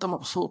يشوفك أنت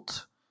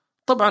مبسوط.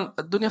 طبعا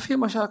الدنيا فيها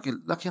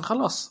مشاكل، لكن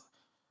خلاص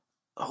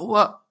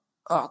هو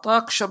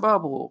أعطاك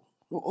شبابه،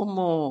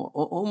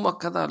 وأمك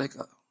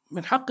كذلك،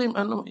 من حقهم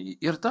أنهم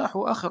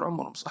يرتاحوا آخر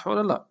عمرهم، صح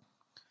ولا لا؟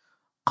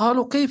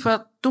 قالوا كيف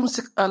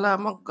تمسك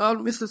آلامك؟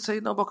 قال مثل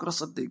سيدنا بكر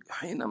الصديق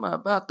حينما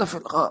بات في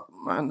الغار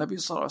مع النبي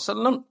صلى الله عليه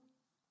وسلم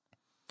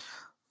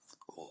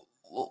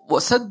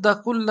وسد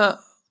كل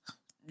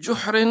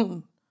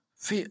جحر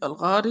في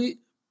الغار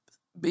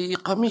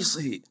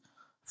بقميصه،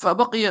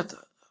 فبقيت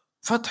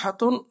فتحة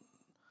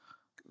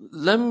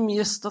لم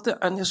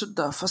يستطع أن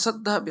يسدها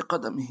فسدها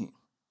بقدمه.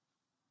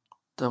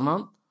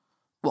 تمام.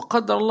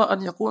 وقدر الله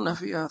أن يكون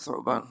فيها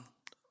ثعبان،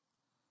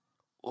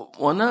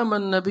 ونام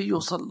النبي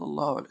صلى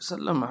الله عليه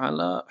وسلم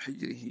على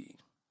حجره،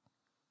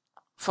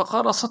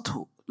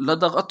 فقرصته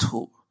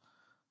لدغته،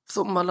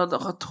 ثم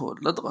لدغته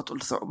لدغة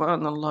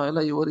الثعبان، الله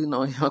لا يورينا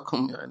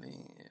وإياكم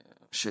يعني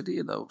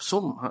شديدة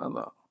وسم.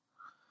 هذا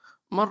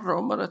مرة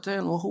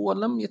ومرتين وهو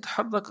لم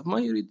يتحرك، ما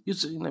يريد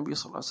يزعج النبي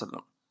صلى الله عليه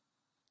وسلم.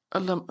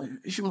 قال له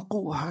إيش من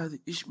قوة هذه،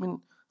 إيش من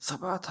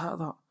ثبات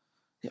هذا،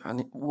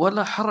 يعني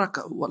ولا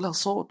حركة ولا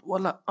صوت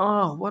ولا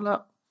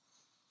ولا.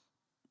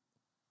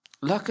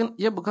 لكن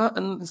يبقى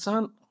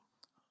الإنسان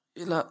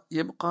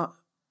يبقى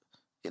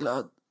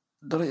إلى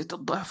درجة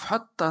الضعف،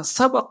 حتى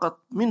سبقت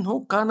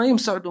منه كان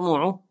يمسح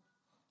دموعه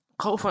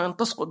خوفا أن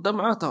تسقط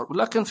دمعته،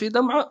 لكن في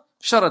دمعة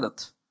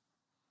شردت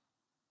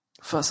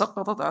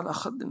فسقطت على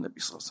خد النبي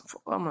صلى الله عليه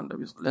وسلم، فقام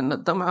النبي صلى الله عليه وسلم، لأن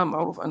الدمعة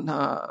معروف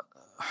أنها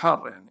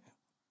حار يعني.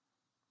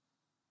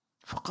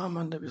 فقام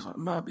النبي صلى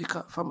الله عليه وسلم ما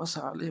بك،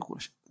 فمسح عليه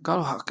كل شيء.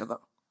 قالوا هكذا،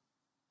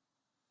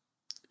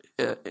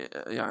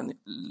 يعني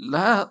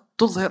لا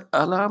تظهر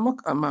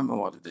آلامك أمام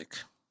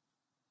والديك.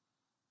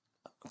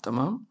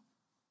 تمام.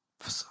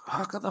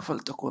 هكذا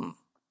فلتكن.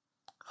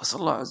 أسأل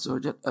الله عز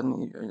وجل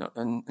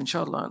أن إن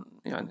شاء الله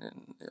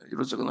يعني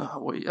يرزقنا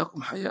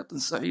وإياكم حياة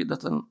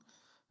سعيدة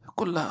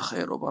كلها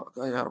خير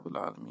وبركة يا رب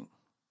العالمين.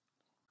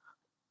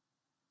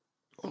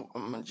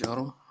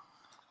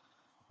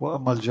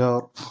 وأما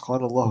الجار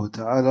فقال الله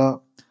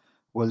تعالى: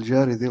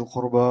 والجار ذي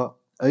القربى،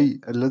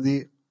 أي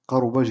الذي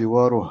قرب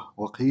جواره،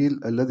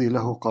 وقيل الذي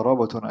له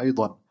قرابة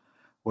أيضا،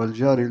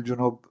 والجار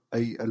الجنب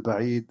أي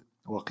البعيد،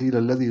 وقيل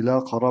الذي لا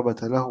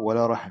قرابة له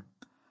ولا رحم.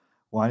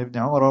 وعن ابن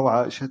عمر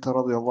وعائشة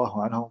رضي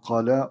الله عنهم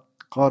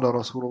قال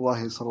رسول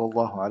الله صلى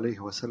الله عليه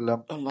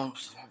وسلم: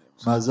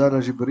 ما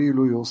زال جبريل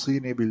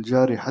يوصيني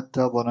بالجار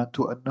حتى ظننت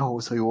أنه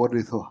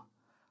سيورثه.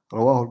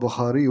 رواه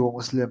البخاري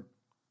ومسلم.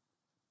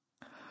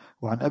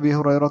 وعن أبي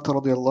هريرة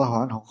رضي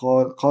الله عنه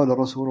قال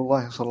رسول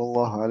الله صلى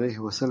الله عليه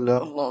وسلم: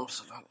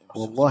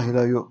 والله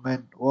لا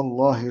يؤمن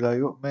والله لا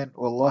يؤمن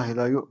والله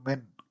لا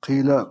يؤمن.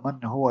 قيل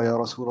من هو يا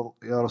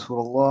رسول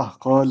الله؟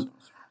 قال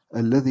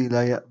الذي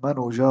لا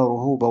يأمن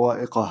جاره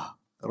بوائقه.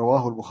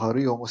 رواه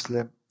البخاري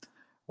ومسلم.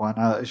 وعن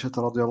عائشة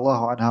رضي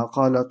الله عنها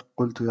قالت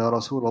قلت يا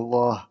رسول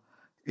الله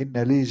إن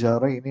لي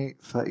جارين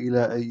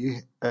فإلى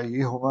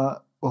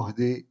أيهما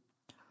أهدي؟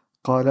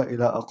 قال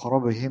إلى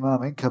أقربهما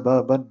منك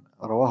بابا.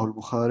 رواه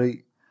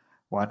البخاري.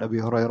 وعن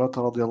أبي هريرة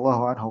رضي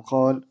الله عنه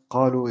قال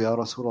قالوا يا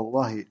رسول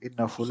الله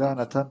إن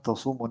فلانة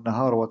تصوم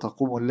النهار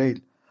وتقوم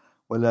الليل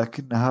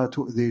ولكنها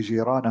تؤذي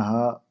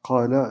جيرانها.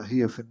 قال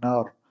هي في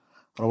النار.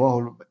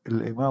 رواه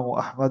الإمام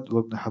أحمد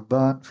وابن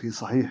حبان في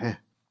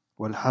صحيحه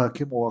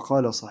والحاكم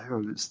وقال صحيح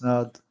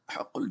الإسناد.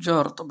 حق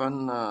الجار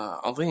طبعا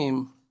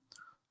عظيم،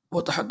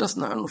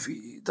 وتحدثنا عنه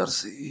في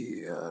درس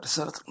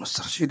رسالة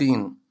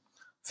المسترشدين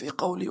في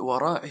قول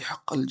وراعي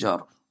حق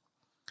الجار.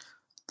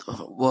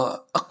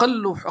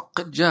 وأقل حق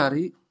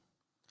الجار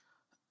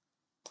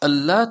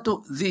ألا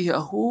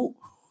تؤذيه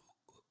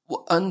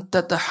وأن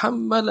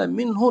تتحمل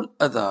منه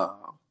الأذى،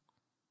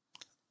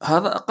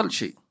 هذا أقل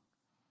شيء.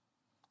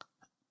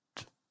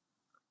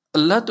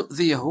 ألا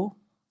تؤذيه،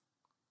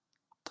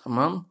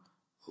 تمام،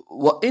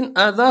 وإن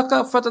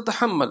آذاك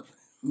فتتحمل،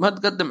 ما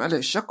تقدم عليه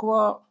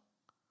الشكوى،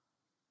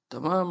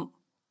 تمام.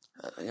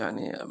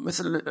 يعني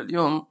مثل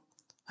اليوم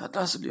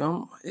الناس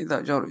اليوم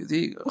إذا جار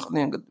يذي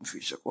خلينا نقدم فيه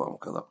شكوى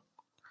وكذا.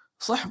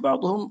 صح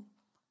بعضهم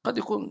قد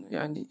يكون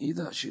يعني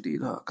إذا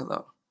شديد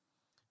هكذا،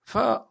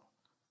 فإذا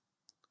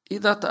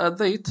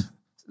تأذيت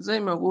زي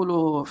ما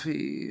يقولوا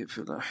في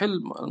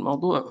الحلم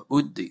الموضوع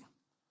ودي،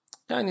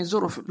 يعني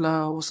زره في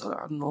الله واسأل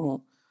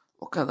عنه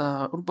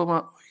وكذا.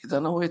 ربما إذا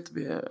نويت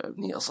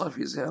بنية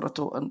صافية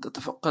زيارته أن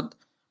تتفقد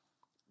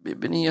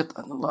بنية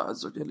أن الله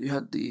عز وجل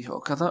يهديه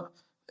وكذا،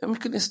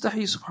 يمكن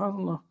يستحي سبحان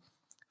الله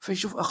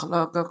فيشوف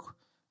أخلاقك.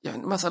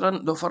 يعني مثلا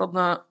لو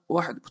فرضنا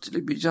واحد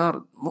ابتلي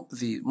بجار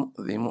مؤذي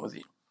مؤذي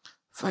مؤذي،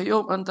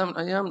 فيوم أنت من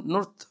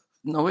الأيام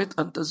نويت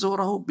أن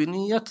تزوره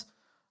بنية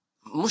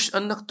مش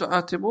أنك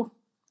تعاتبه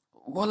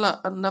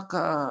ولا أنك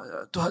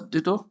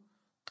تهدده،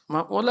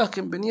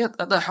 ولكن بنية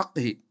أداء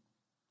حقه.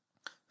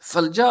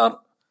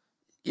 فالجار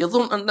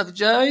يظن أنك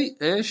جاي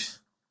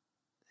إيش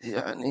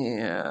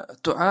يعني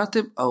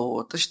تعاتب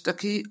أو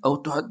تشتكي أو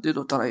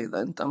تهدده، ترى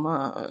إذا أنت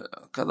ما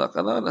كذا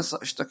كذا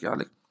لسأشتكي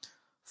عليك.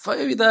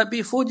 فإذا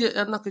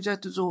بيفوجئ أنك جاي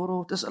تزوره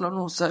وتسأل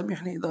عنه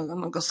سامحني إذا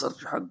أنا قصرت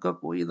في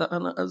حقك وإذا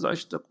أنا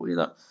أزعجتك،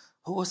 وإذا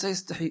هو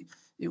سيستحي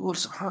يقول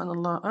سبحان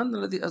الله أنا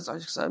الذي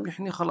أزعجك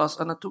سامحني،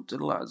 خلاص أنا تبت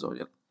الله عز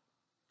وجل،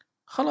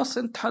 خلاص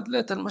أنت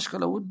حليت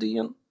المشكلة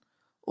وديا،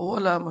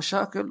 ولا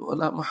مشاكل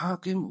ولا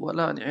محاكم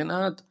ولا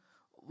عناد،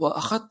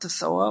 وأخذت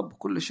الثواب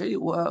كل شيء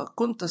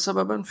وكنت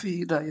سببا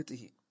في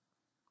هدايته.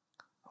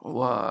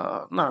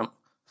 ونعم،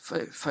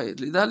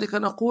 فلذلك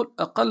نقول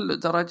أقل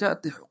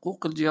درجات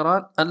حقوق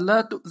الجيران أن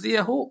لا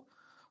تؤذيه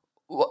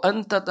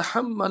وأن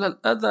تتحمل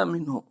الأذى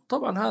منه.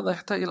 طبعا هذا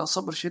يحتاج إلى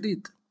صبر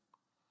شديد،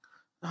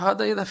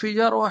 هذا إذا في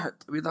جار واحد.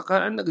 إذا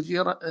كان عندك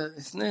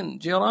اثنين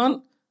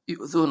جيران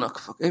يؤذونك،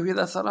 فكيف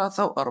إذا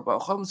ثلاثة وأربعة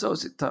وخمسة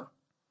وستة؟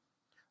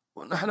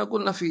 ونحن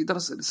قلنا في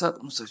درس رسالة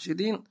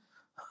المسترشدين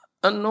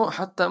أنه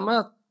حتى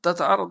ما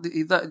تتعرض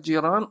لإيذاء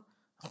الجيران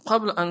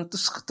قبل أن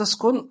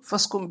تسكن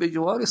فاسكن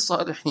بجوار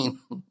الصالحين،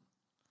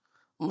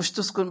 مش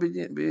تسكن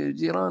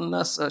بجيران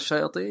ناس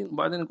شياطين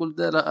وبعدين يقول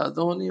ده لا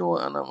آذوني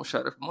وأنا مش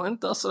عارف. ما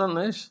أنت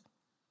أصلا إيش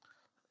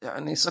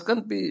يعني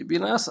سكنت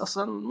بناس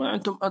أصلا ما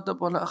عندهم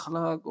أدب ولا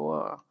أخلاق،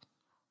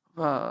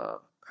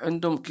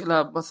 فعندهم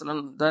كلاب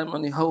مثلا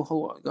دائما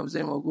يهوهو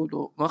زي ما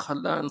يقولوا ما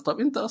خلان. طب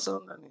أنت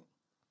أصلا يعني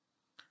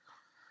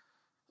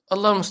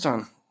الله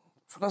المستعان.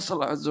 فنسأل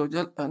الله عز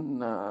وجل أن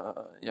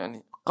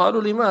يعني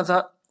قالوا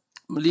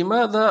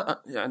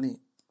لماذا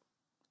يعني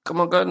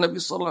كما قال النبي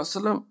صلى الله عليه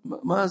وسلم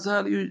ما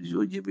زال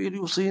يجيب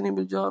يوصيني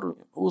بالجار،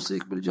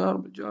 أوصيك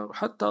بالجار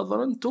حتى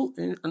ظننت،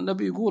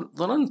 النبي يقول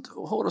ظننت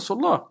وهو رسول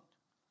الله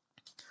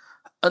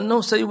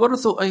أنه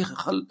سيورث أي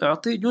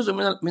يعطيه جزء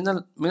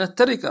من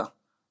التركة،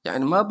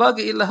 يعني ما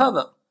باقي إلا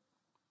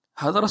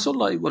هذا رسول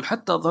الله يقول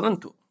حتى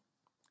ظننت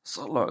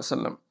صلى الله عليه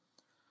وسلم.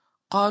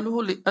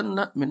 قالوا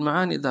لأن من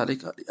معاني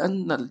ذلك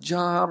لأن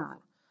الجار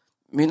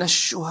من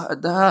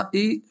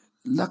الشهداء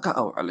لك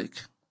أو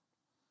عليك.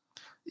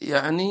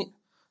 يعني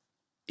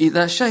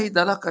إذا شهد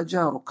لك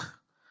جارك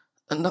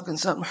أنك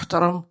إنسان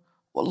محترم،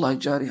 والله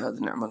جاري هذا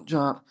نعم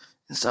الجار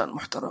إنسان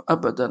محترم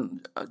أبدا،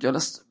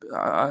 جلست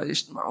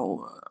عايشت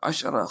معه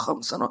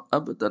 10-15 سنة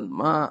أبدا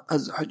ما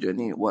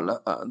أزعجني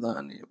ولا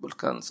آذاني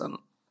بالكنسن،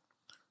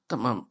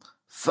 تمام،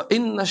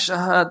 فإن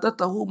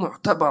شهادته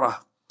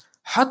معتبرة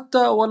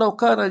حتى ولو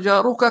كان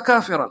جارك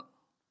كافرا.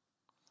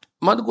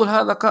 ما تقول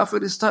هذا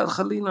كافر يستاهل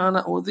خلينا أنا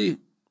أؤذيه،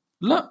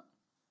 لا،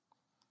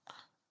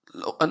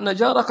 لو أن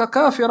جارك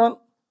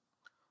كافرا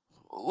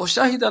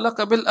وشهد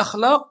لك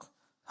بالأخلاق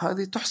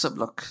هذه تحسب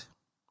لك،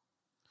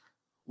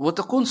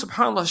 وتكون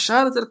سبحان الله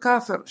شهادة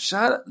الكافر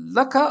شهادة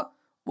لك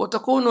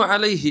وتكون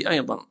عليه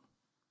أيضا.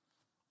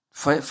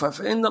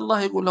 فإن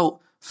الله يقول له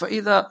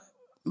فإذا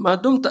ما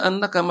دمت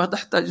أنك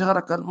مدحت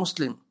جارك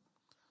المسلم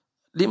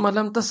لما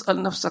لم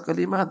تسأل نفسك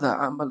لماذا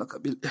عاملك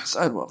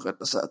بالإحسان وقد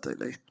أسأت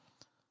إليه؟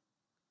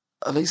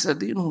 أليس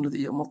دينه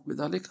الذي يمر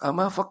بذلك؟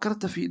 أما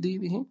فكرت في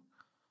دينه؟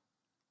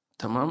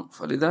 تمام.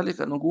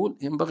 فلذلك نقول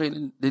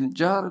ينبغي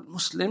للجار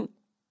المسلم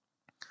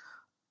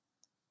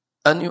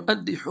أن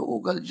يؤدي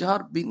حقوق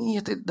الجار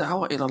بنية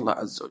الدعوة إلى الله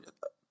عز وجل،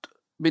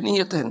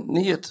 بنيتين: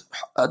 نية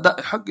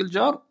أداء حق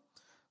الجار،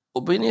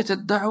 وبنية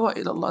الدعوة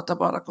إلى الله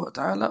تبارك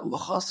وتعالى،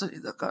 وخاصة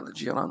إذا كان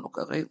جيرانك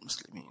غير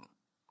مسلمين.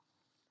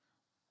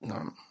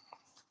 نعم.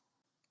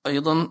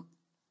 أيضا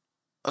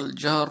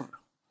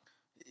الجار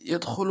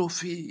يدخل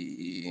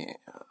في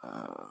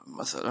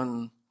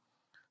مثلا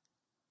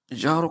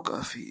جارك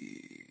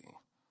في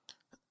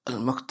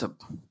المكتب.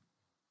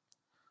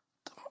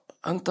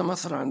 أنت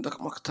مثلا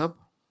عندك مكتب،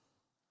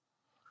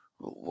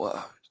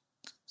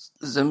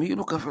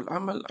 وزميلك في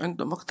العمل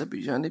عنده مكتب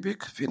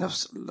بجانبك في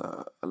نفس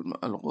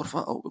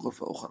الغرفة أو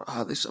بغرفة أخرى،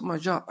 هذا يسمى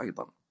جار.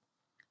 أيضا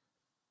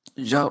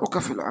جارك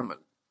في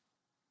العمل.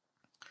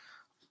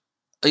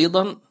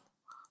 أيضا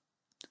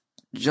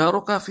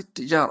جارك في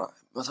التجارة،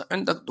 مثلا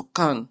عندك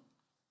دكان،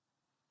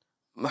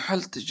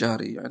 محل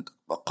تجاري، عندك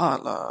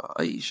بقالة،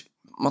 أي شيء،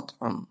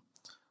 مطعم،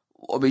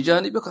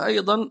 وبجانبك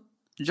أيضا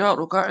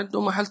جارك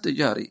عنده محل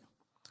تجاري،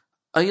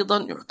 أيضا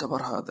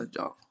يعتبر هذا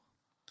جار.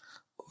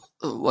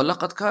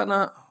 ولقد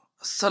كان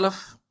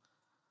السلف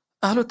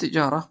أهل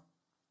التجارة،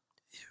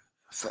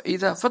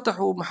 فإذا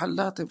فتحوا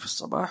محلات في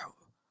الصباح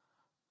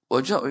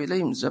وجاءوا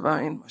إليهم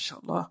زبائن ما شاء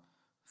الله،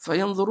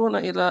 فينظرون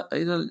إلى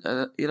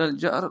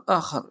الجار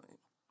الآخر،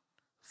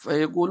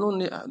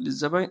 فيقولون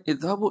للزبائن: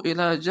 اذهبوا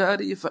إلى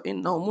جاري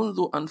فإنه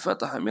منذ أن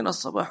فتح من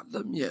الصباح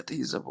لم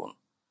يأته زبون.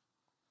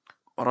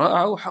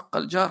 راعوا حق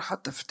الجار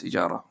حتى في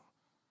التجارة.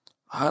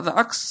 هذا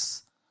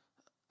عكس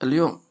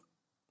اليوم.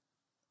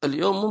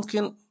 اليوم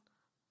ممكن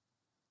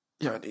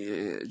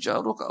يعني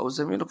جارك أو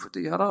زميلك في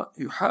التجارة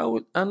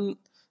يحاول أن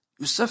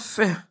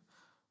يسفه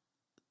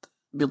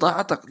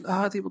بضاعتك: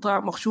 لا، هذه بضاعة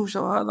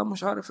مغشوشة، وهذا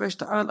مش عارف إيش،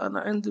 تعال أنا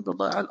عندي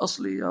بضاعة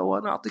الأصلية،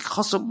 وأنا أعطيك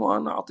خصم،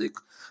 وأنا أعطيك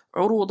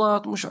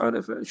عروضات مش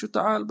عارف إيش،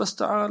 تعال بس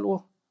تعال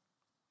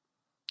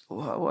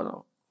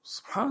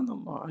سبحان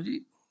الله،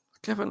 عجيب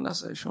كيف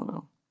الناس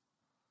يعيشون.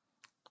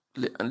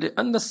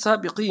 لأن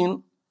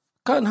السابقين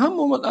كان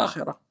همهم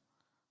الآخرة،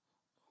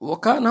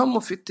 وكان همهم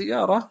في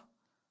التجارة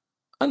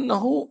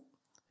أنه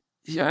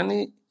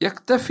يعني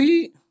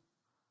يكتفي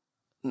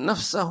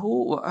نفسه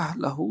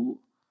وأهله،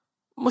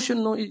 مش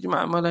أنه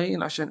يجمع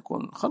ملايين عشان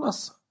يكون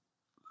خلاص.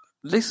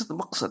 ليست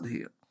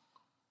مقصد،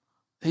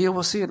 هي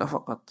وسيلة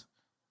فقط.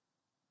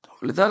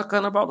 لذلك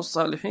كان بعض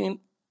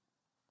الصالحين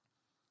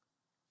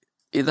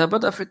إذا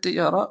بدأ في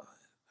التجارة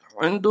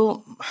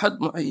عنده حد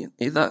معين،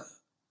 إذا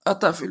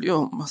أتى في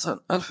اليوم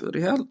مثلا 1000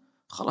 ريال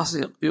خلاص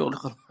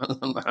يغلق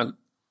المحل.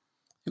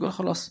 يقول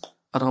خلاص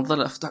أنا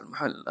أظل أفتح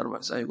المحل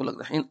 4 ساعات. يقول لك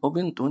الحين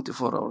open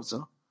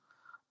 24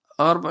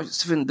 hours،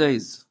 7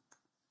 days.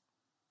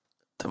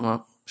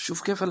 تمام.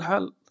 شوف كيف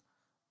الحال.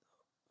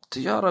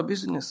 تجارة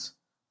بيزنس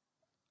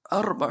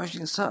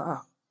 24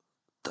 ساعة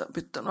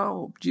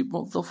بالتناوب. جيب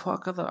موظف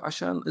هكذا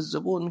عشان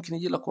الزبون ممكن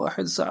يجي لك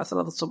واحد الساعة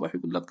 3 الصباح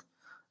يقول لك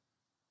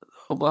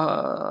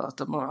أبغى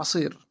تمام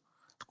عصير،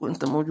 تكون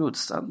أنت موجود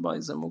ستاند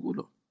باي زي ما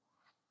يقولوا.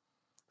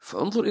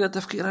 فانظر إلى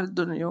تفكير أهل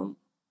الدنيا اليوم،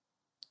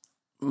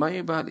 ما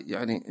يبالي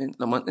يعني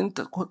لما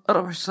أنت تكون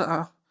 24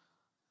 ساعة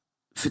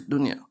في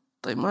الدنيا.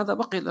 طيب ماذا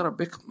بقي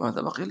لربك؟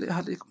 ماذا بقي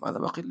لأهلك؟ ماذا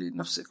بقي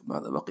لنفسك؟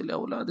 ماذا بقي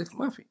لأولادك؟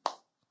 ما في.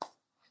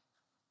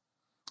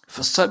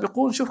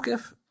 فالسابقون شوف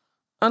كيف.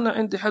 أنا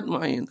عندي حد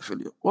معين في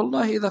اليوم،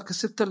 والله إذا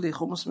كسبت لي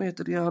 500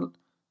 ريال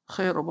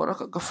خير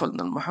وبركة،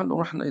 قفلنا المحل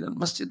ورحنا إلى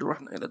المسجد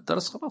ورحنا إلى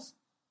الدرس خلاص،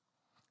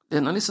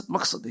 لأن ليست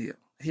مقصد،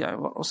 هي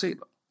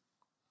وسيلة.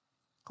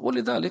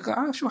 ولذلك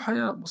عاشوا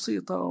حياة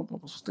بسيطة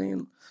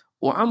ومبسوطين،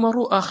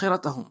 وعمروا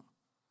آخرتهم.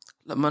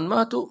 لما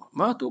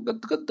ماتوا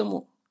قد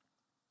قدموا،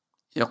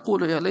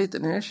 يقولوا يا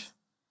ليتني إيش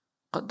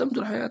قدمت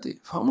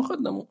لحياتي، فهم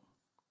قدموا.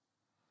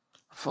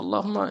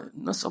 فاللهم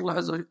نسأل الله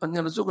عز وجل أن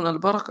يرزقنا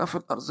البركة في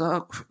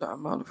الأرزاق وفي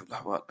الأعمال وفي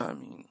الأحوال،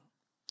 آمين.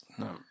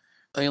 نعم.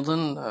 أيضا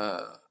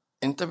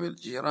انتبه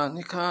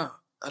لجيرانك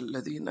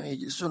الذين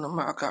يجلسون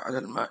معك على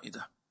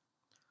المائدة.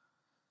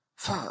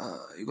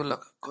 فيقول لك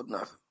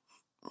كنا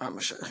مع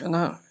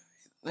مشايخنا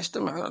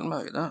نجتمع على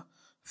المائدة،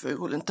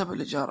 فيقول انتبه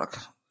لجارك.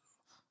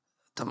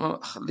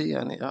 تمام، خليه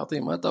يعني أعطيه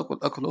ما تأكل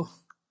أكله.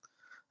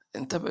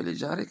 انتبه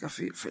لجارك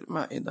في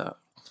المائدة،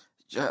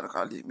 جارك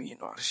على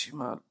اليمين وعلى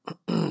الشمال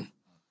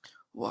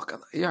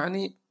وهكذا.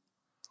 يعني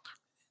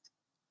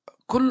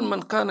كل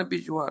من كان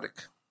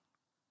بجوارك،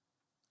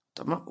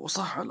 تمام،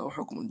 وصح له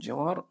حكم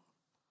الجوار،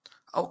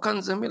 أو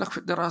كان زميلك في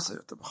الدراسة،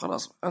 يعتبر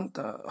خلاص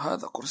أنت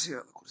هذا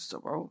كرسي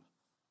تبعه،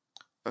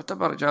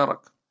 يعتبر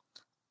جارك.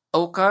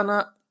 أو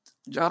كان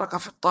جارك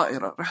في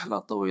الطائرة رحلة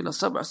طويلة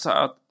 7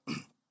 ساعات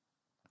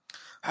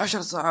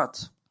 10 ساعات،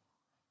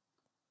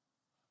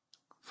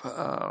 ف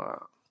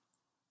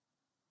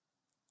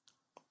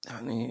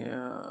يعني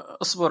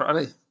اصبر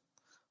عليه.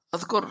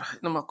 أذكر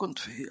حينما كنت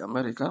في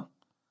أمريكا،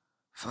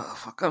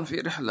 فكان في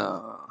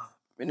رحلة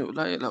من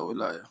ولاية إلى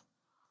ولاية،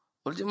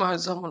 والجماعة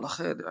جزاهم الله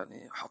خير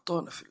يعني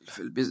حطونا في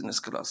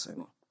البيزنس كلاس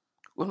يعني.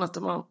 قلنا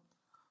تمام.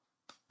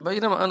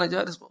 بينما أنا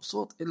جالس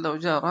مبسوط إلا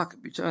وجاء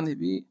راكب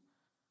بجانبي،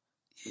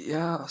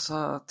 يا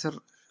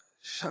ساتر،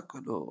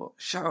 شكله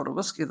شعره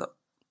بس كذا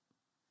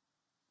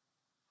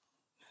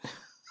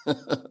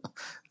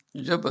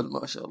جبل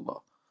ما شاء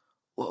الله.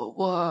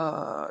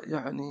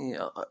 ويعني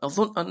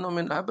أظن أنه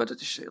من عبدة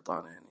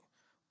الشيطان يعني.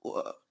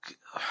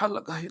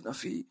 وحلقة هنا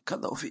في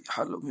كذا وفي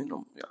حل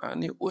منهم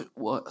يعني،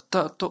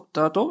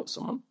 وتاتو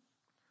سمع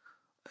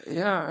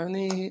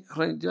يعني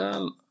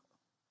رجال.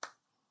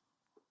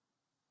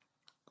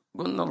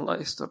 قلنا الله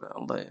يستر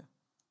الله.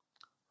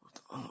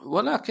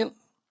 ولكن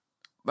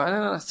بعدين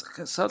أنا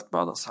سألت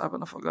بعض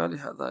أصحابنا فقال لي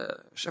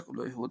هذا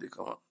شكله يهودي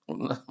كمان.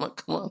 قلنا ما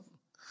كمان.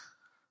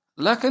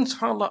 لكن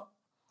سبحان الله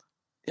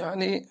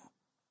يعني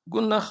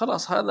قلنا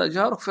خلاص هذا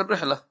جارك في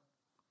الرحلة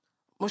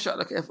مش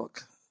على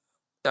كيفك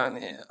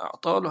يعني.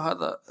 أعطوا له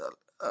هذا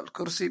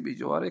الكرسي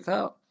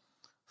بجوارك،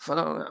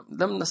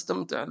 فلم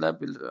نستمتع لا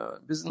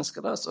بالبزنس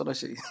كلاس ولا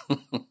شيء.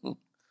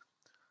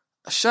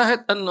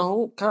 الشاهد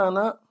أنه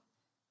كان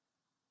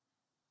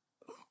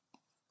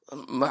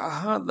مع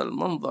هذا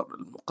المنظر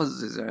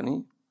المقزز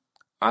يعني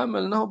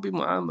عاملناه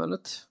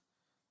بمعاملة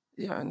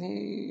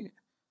يعني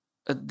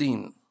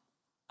الدين.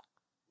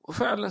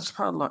 وفعلا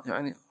سبحان الله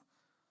يعني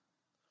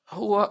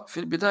هو في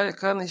البداية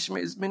كان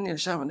يشمئز مني،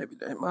 شافني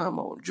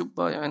بالعمامة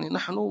والجبة يعني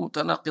نحن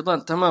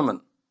متناقضان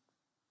تماما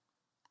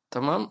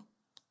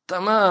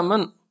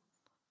تماما،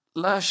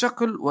 لا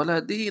شكل ولا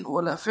دين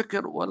ولا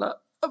فكر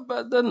ولا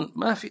أبدا،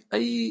 ما في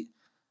أي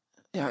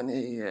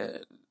يعني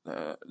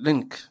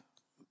لينك،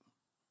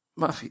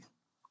 ما في.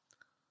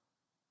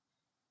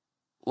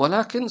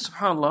 ولكن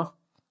سبحان الله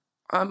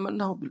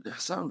عاملناه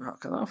بالإحسان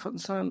هكذا،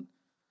 فإنسان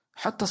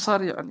حتى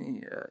صار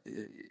يعني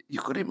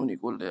يكرمني،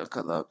 يقول لي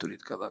كذا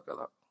تريد كذا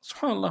كذا.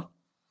 سبحان الله.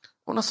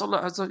 ونسأل الله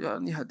عز وجل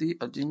أن يهدي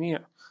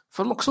الجميع.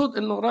 فالمقصود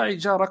أنه راعي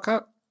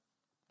جارك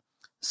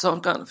سواء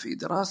كان في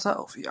دراسة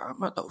أو في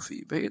عمل أو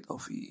في بيت أو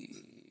في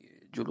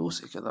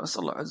جلوس كذا.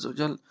 نسأل الله عز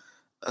وجل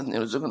أن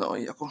يرزقنا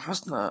وإياكم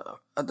حسن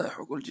أداء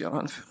حقوق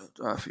الجيران في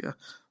العافية.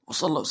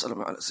 وصلى الله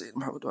وسلم على سيدنا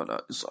محمد وعلى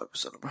آله وصحبه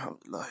وسلم. الحمد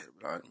لله رب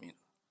العالمين.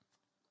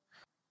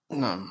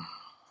 نعم.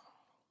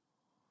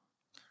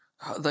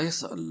 هذا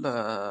يسأل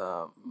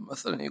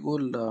مثلا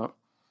يقول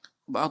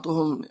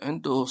بعضهم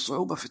عنده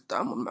صعوبة في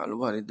التعامل مع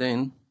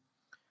الوالدين.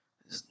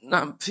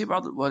 نعم، في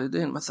بعض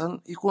الوالدين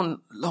مثلا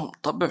يكون لهم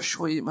طبع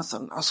شوي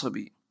مثلا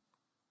عصبي،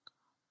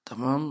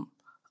 تمام،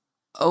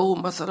 أو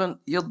مثلا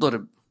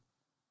يضرب،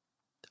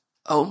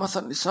 أو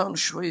مثلا لسانه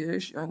شوي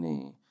إيش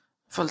يعني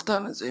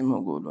فلتان زي ما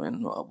يقولوا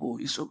إنه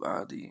أبوه يسب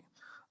عادي.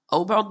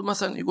 أو بعض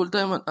مثلا يقول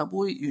دائما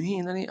أبوي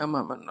يهينني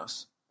أمام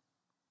الناس،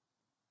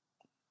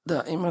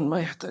 دائما ما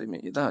يحترمني.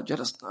 إذا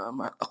جلسنا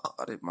مع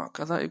الأقارب مع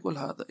كذا يقول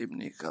هذا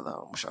ابني كذا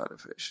ومش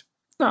عارف إيش.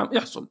 نعم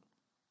يحصل.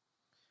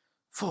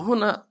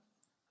 فهنا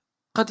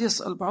قد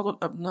يسأل بعض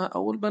الأبناء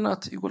أو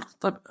البنات يقول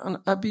طيب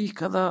أنا أبي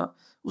كذا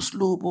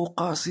أسلوبه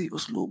قاسي،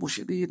 أسلوبه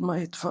شديد،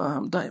 ما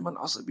يتفاهم، دائما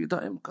عصبي،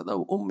 دائما كذا،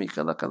 وأمي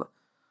كذا كذا.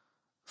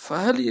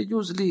 فهل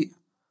يجوز لي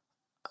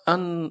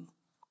أن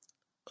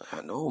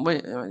يعني هو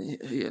يعني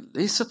هي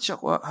ليست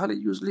شكوى، هل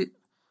يجوز لي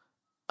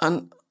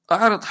أن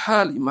أعرض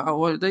حالي مع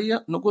والدي؟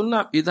 نقول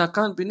نعم، إذا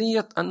كان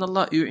بنية أن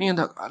الله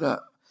يعينك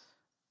على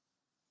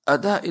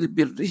أداء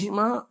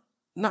برهما،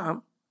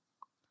 نعم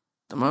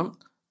تمام.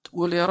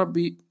 تقول يا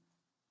ربي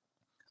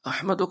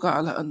أحمدك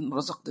على أن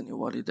رزقتني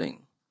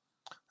والدين،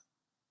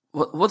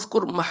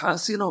 واذكر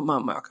محاسنهما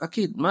معك.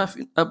 أكيد ما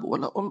في أب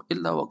ولا أم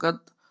إلا وقد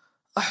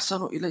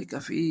أحسنوا إليك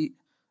في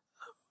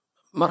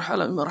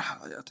مرحلة من مراحل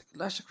حياتك،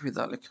 لا شك في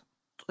ذلك.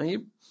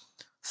 طيب،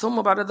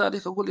 ثم بعد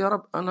ذلك أقول يا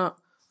رب أنا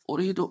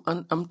أريد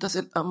أن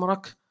أمتثل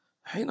أمرك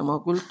حينما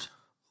قلت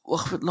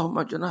واخفض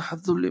لهما جناح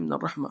الذل من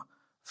الرحمة.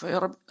 فيا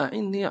رب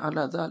أعني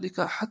على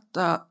ذلك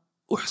حتى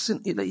أحسن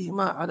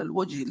إليهما على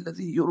الوجه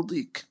الذي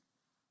يرضيك،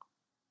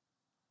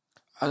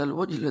 على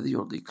الوجه الذي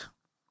يرضيك،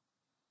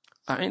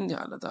 أعني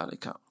على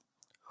ذلك.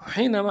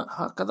 حينما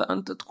هكذا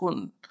أنت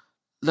تكون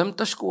لم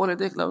تشكو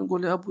والديك، لم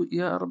تقول يا أبوي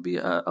يا ربي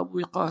يا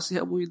أبوي قاسي،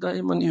 يا أبوي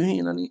دائما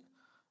يهينني،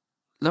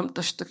 لم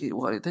تشتكي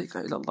والديك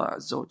إلى الله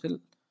عز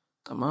وجل،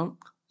 تمام.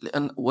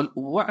 لأن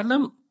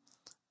واعلم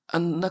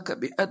أنك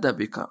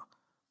بأدبك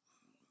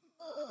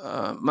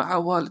مع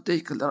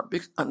والديك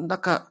لربك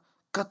أنك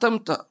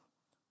كتمت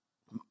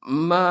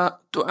ما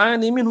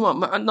تعاني منه،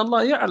 مع أن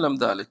الله يعلم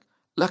ذلك،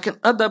 لكن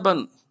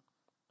أدبا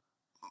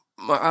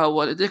مع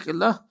والديك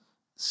الله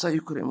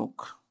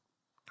سيكرمك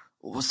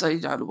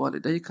وسيجعل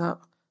والديك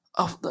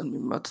أفضل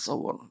مما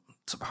تصور.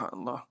 سبحان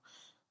الله.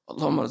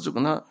 اللهم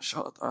ارزقنا إن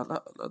شاء الله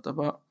تعالى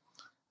الأدب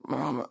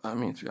معهم،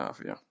 آمين في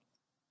عافية.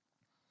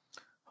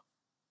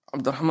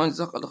 عبد الرحمن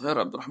جزاك الله خير.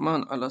 عبد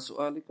الرحمن على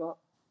سؤالك.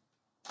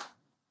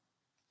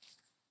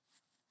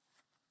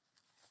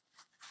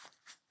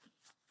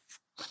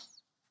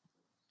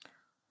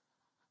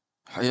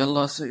 حيا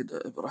الله سيد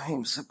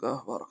إبراهيم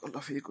السقاف، بارك الله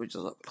فيك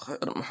وجزاك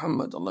الخير.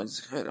 محمد الله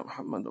يجزيك خير يا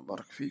محمد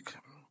وبارك فيك.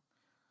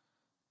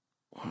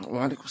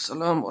 وعليكم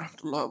السلام ورحمة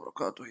الله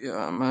وبركاته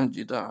يا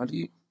ماجد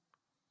علي.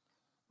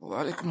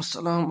 وعليكم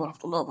السلام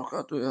ورحمة الله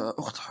وبركاته يا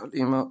أخت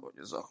حليمة،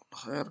 وجزاكم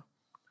الله خير.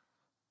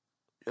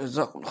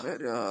 جزاكم الله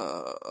خير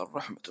يا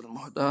الرحمة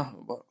المهداة،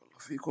 وبارك الله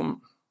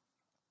فيكم.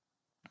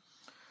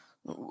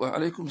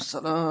 وعليكم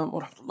السلام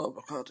ورحمة الله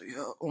وبركاته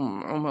يا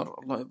أم عمر،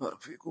 الله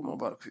يبارك فيكم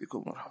ويبارك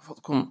فيكم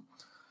ويحفظكم.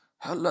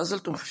 هل لا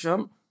زلتم في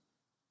الشام؟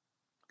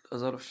 لا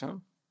زالوا في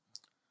الشام؟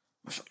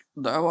 ما شاء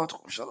الله،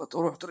 دعواتكم إن شاء الله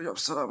تروح ترجع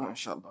بالسلامة إن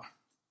شاء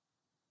الله.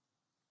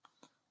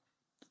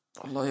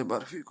 الله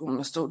يبارك فيكم.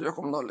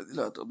 نستودعكم الله الذي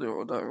لا تضيع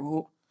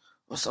ودائعه،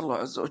 وأسأل الله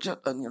عز وجل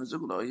أن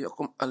يرزقنا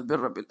وإياكم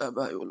البر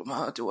بالآباء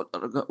والأمهات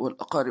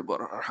والأقارب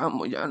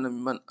والأرحام، ويجعلنا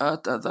ممن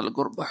آتى ذا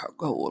القربى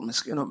حقه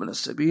والمسكين من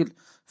السبيل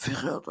في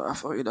خير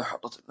عفو إلى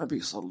حضرة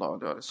النبي صلى الله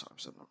عليه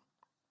وسلم.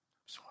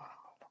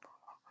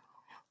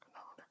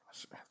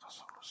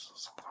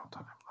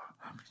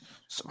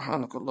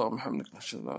 سبحانك اللهم وبحمدك، نشهد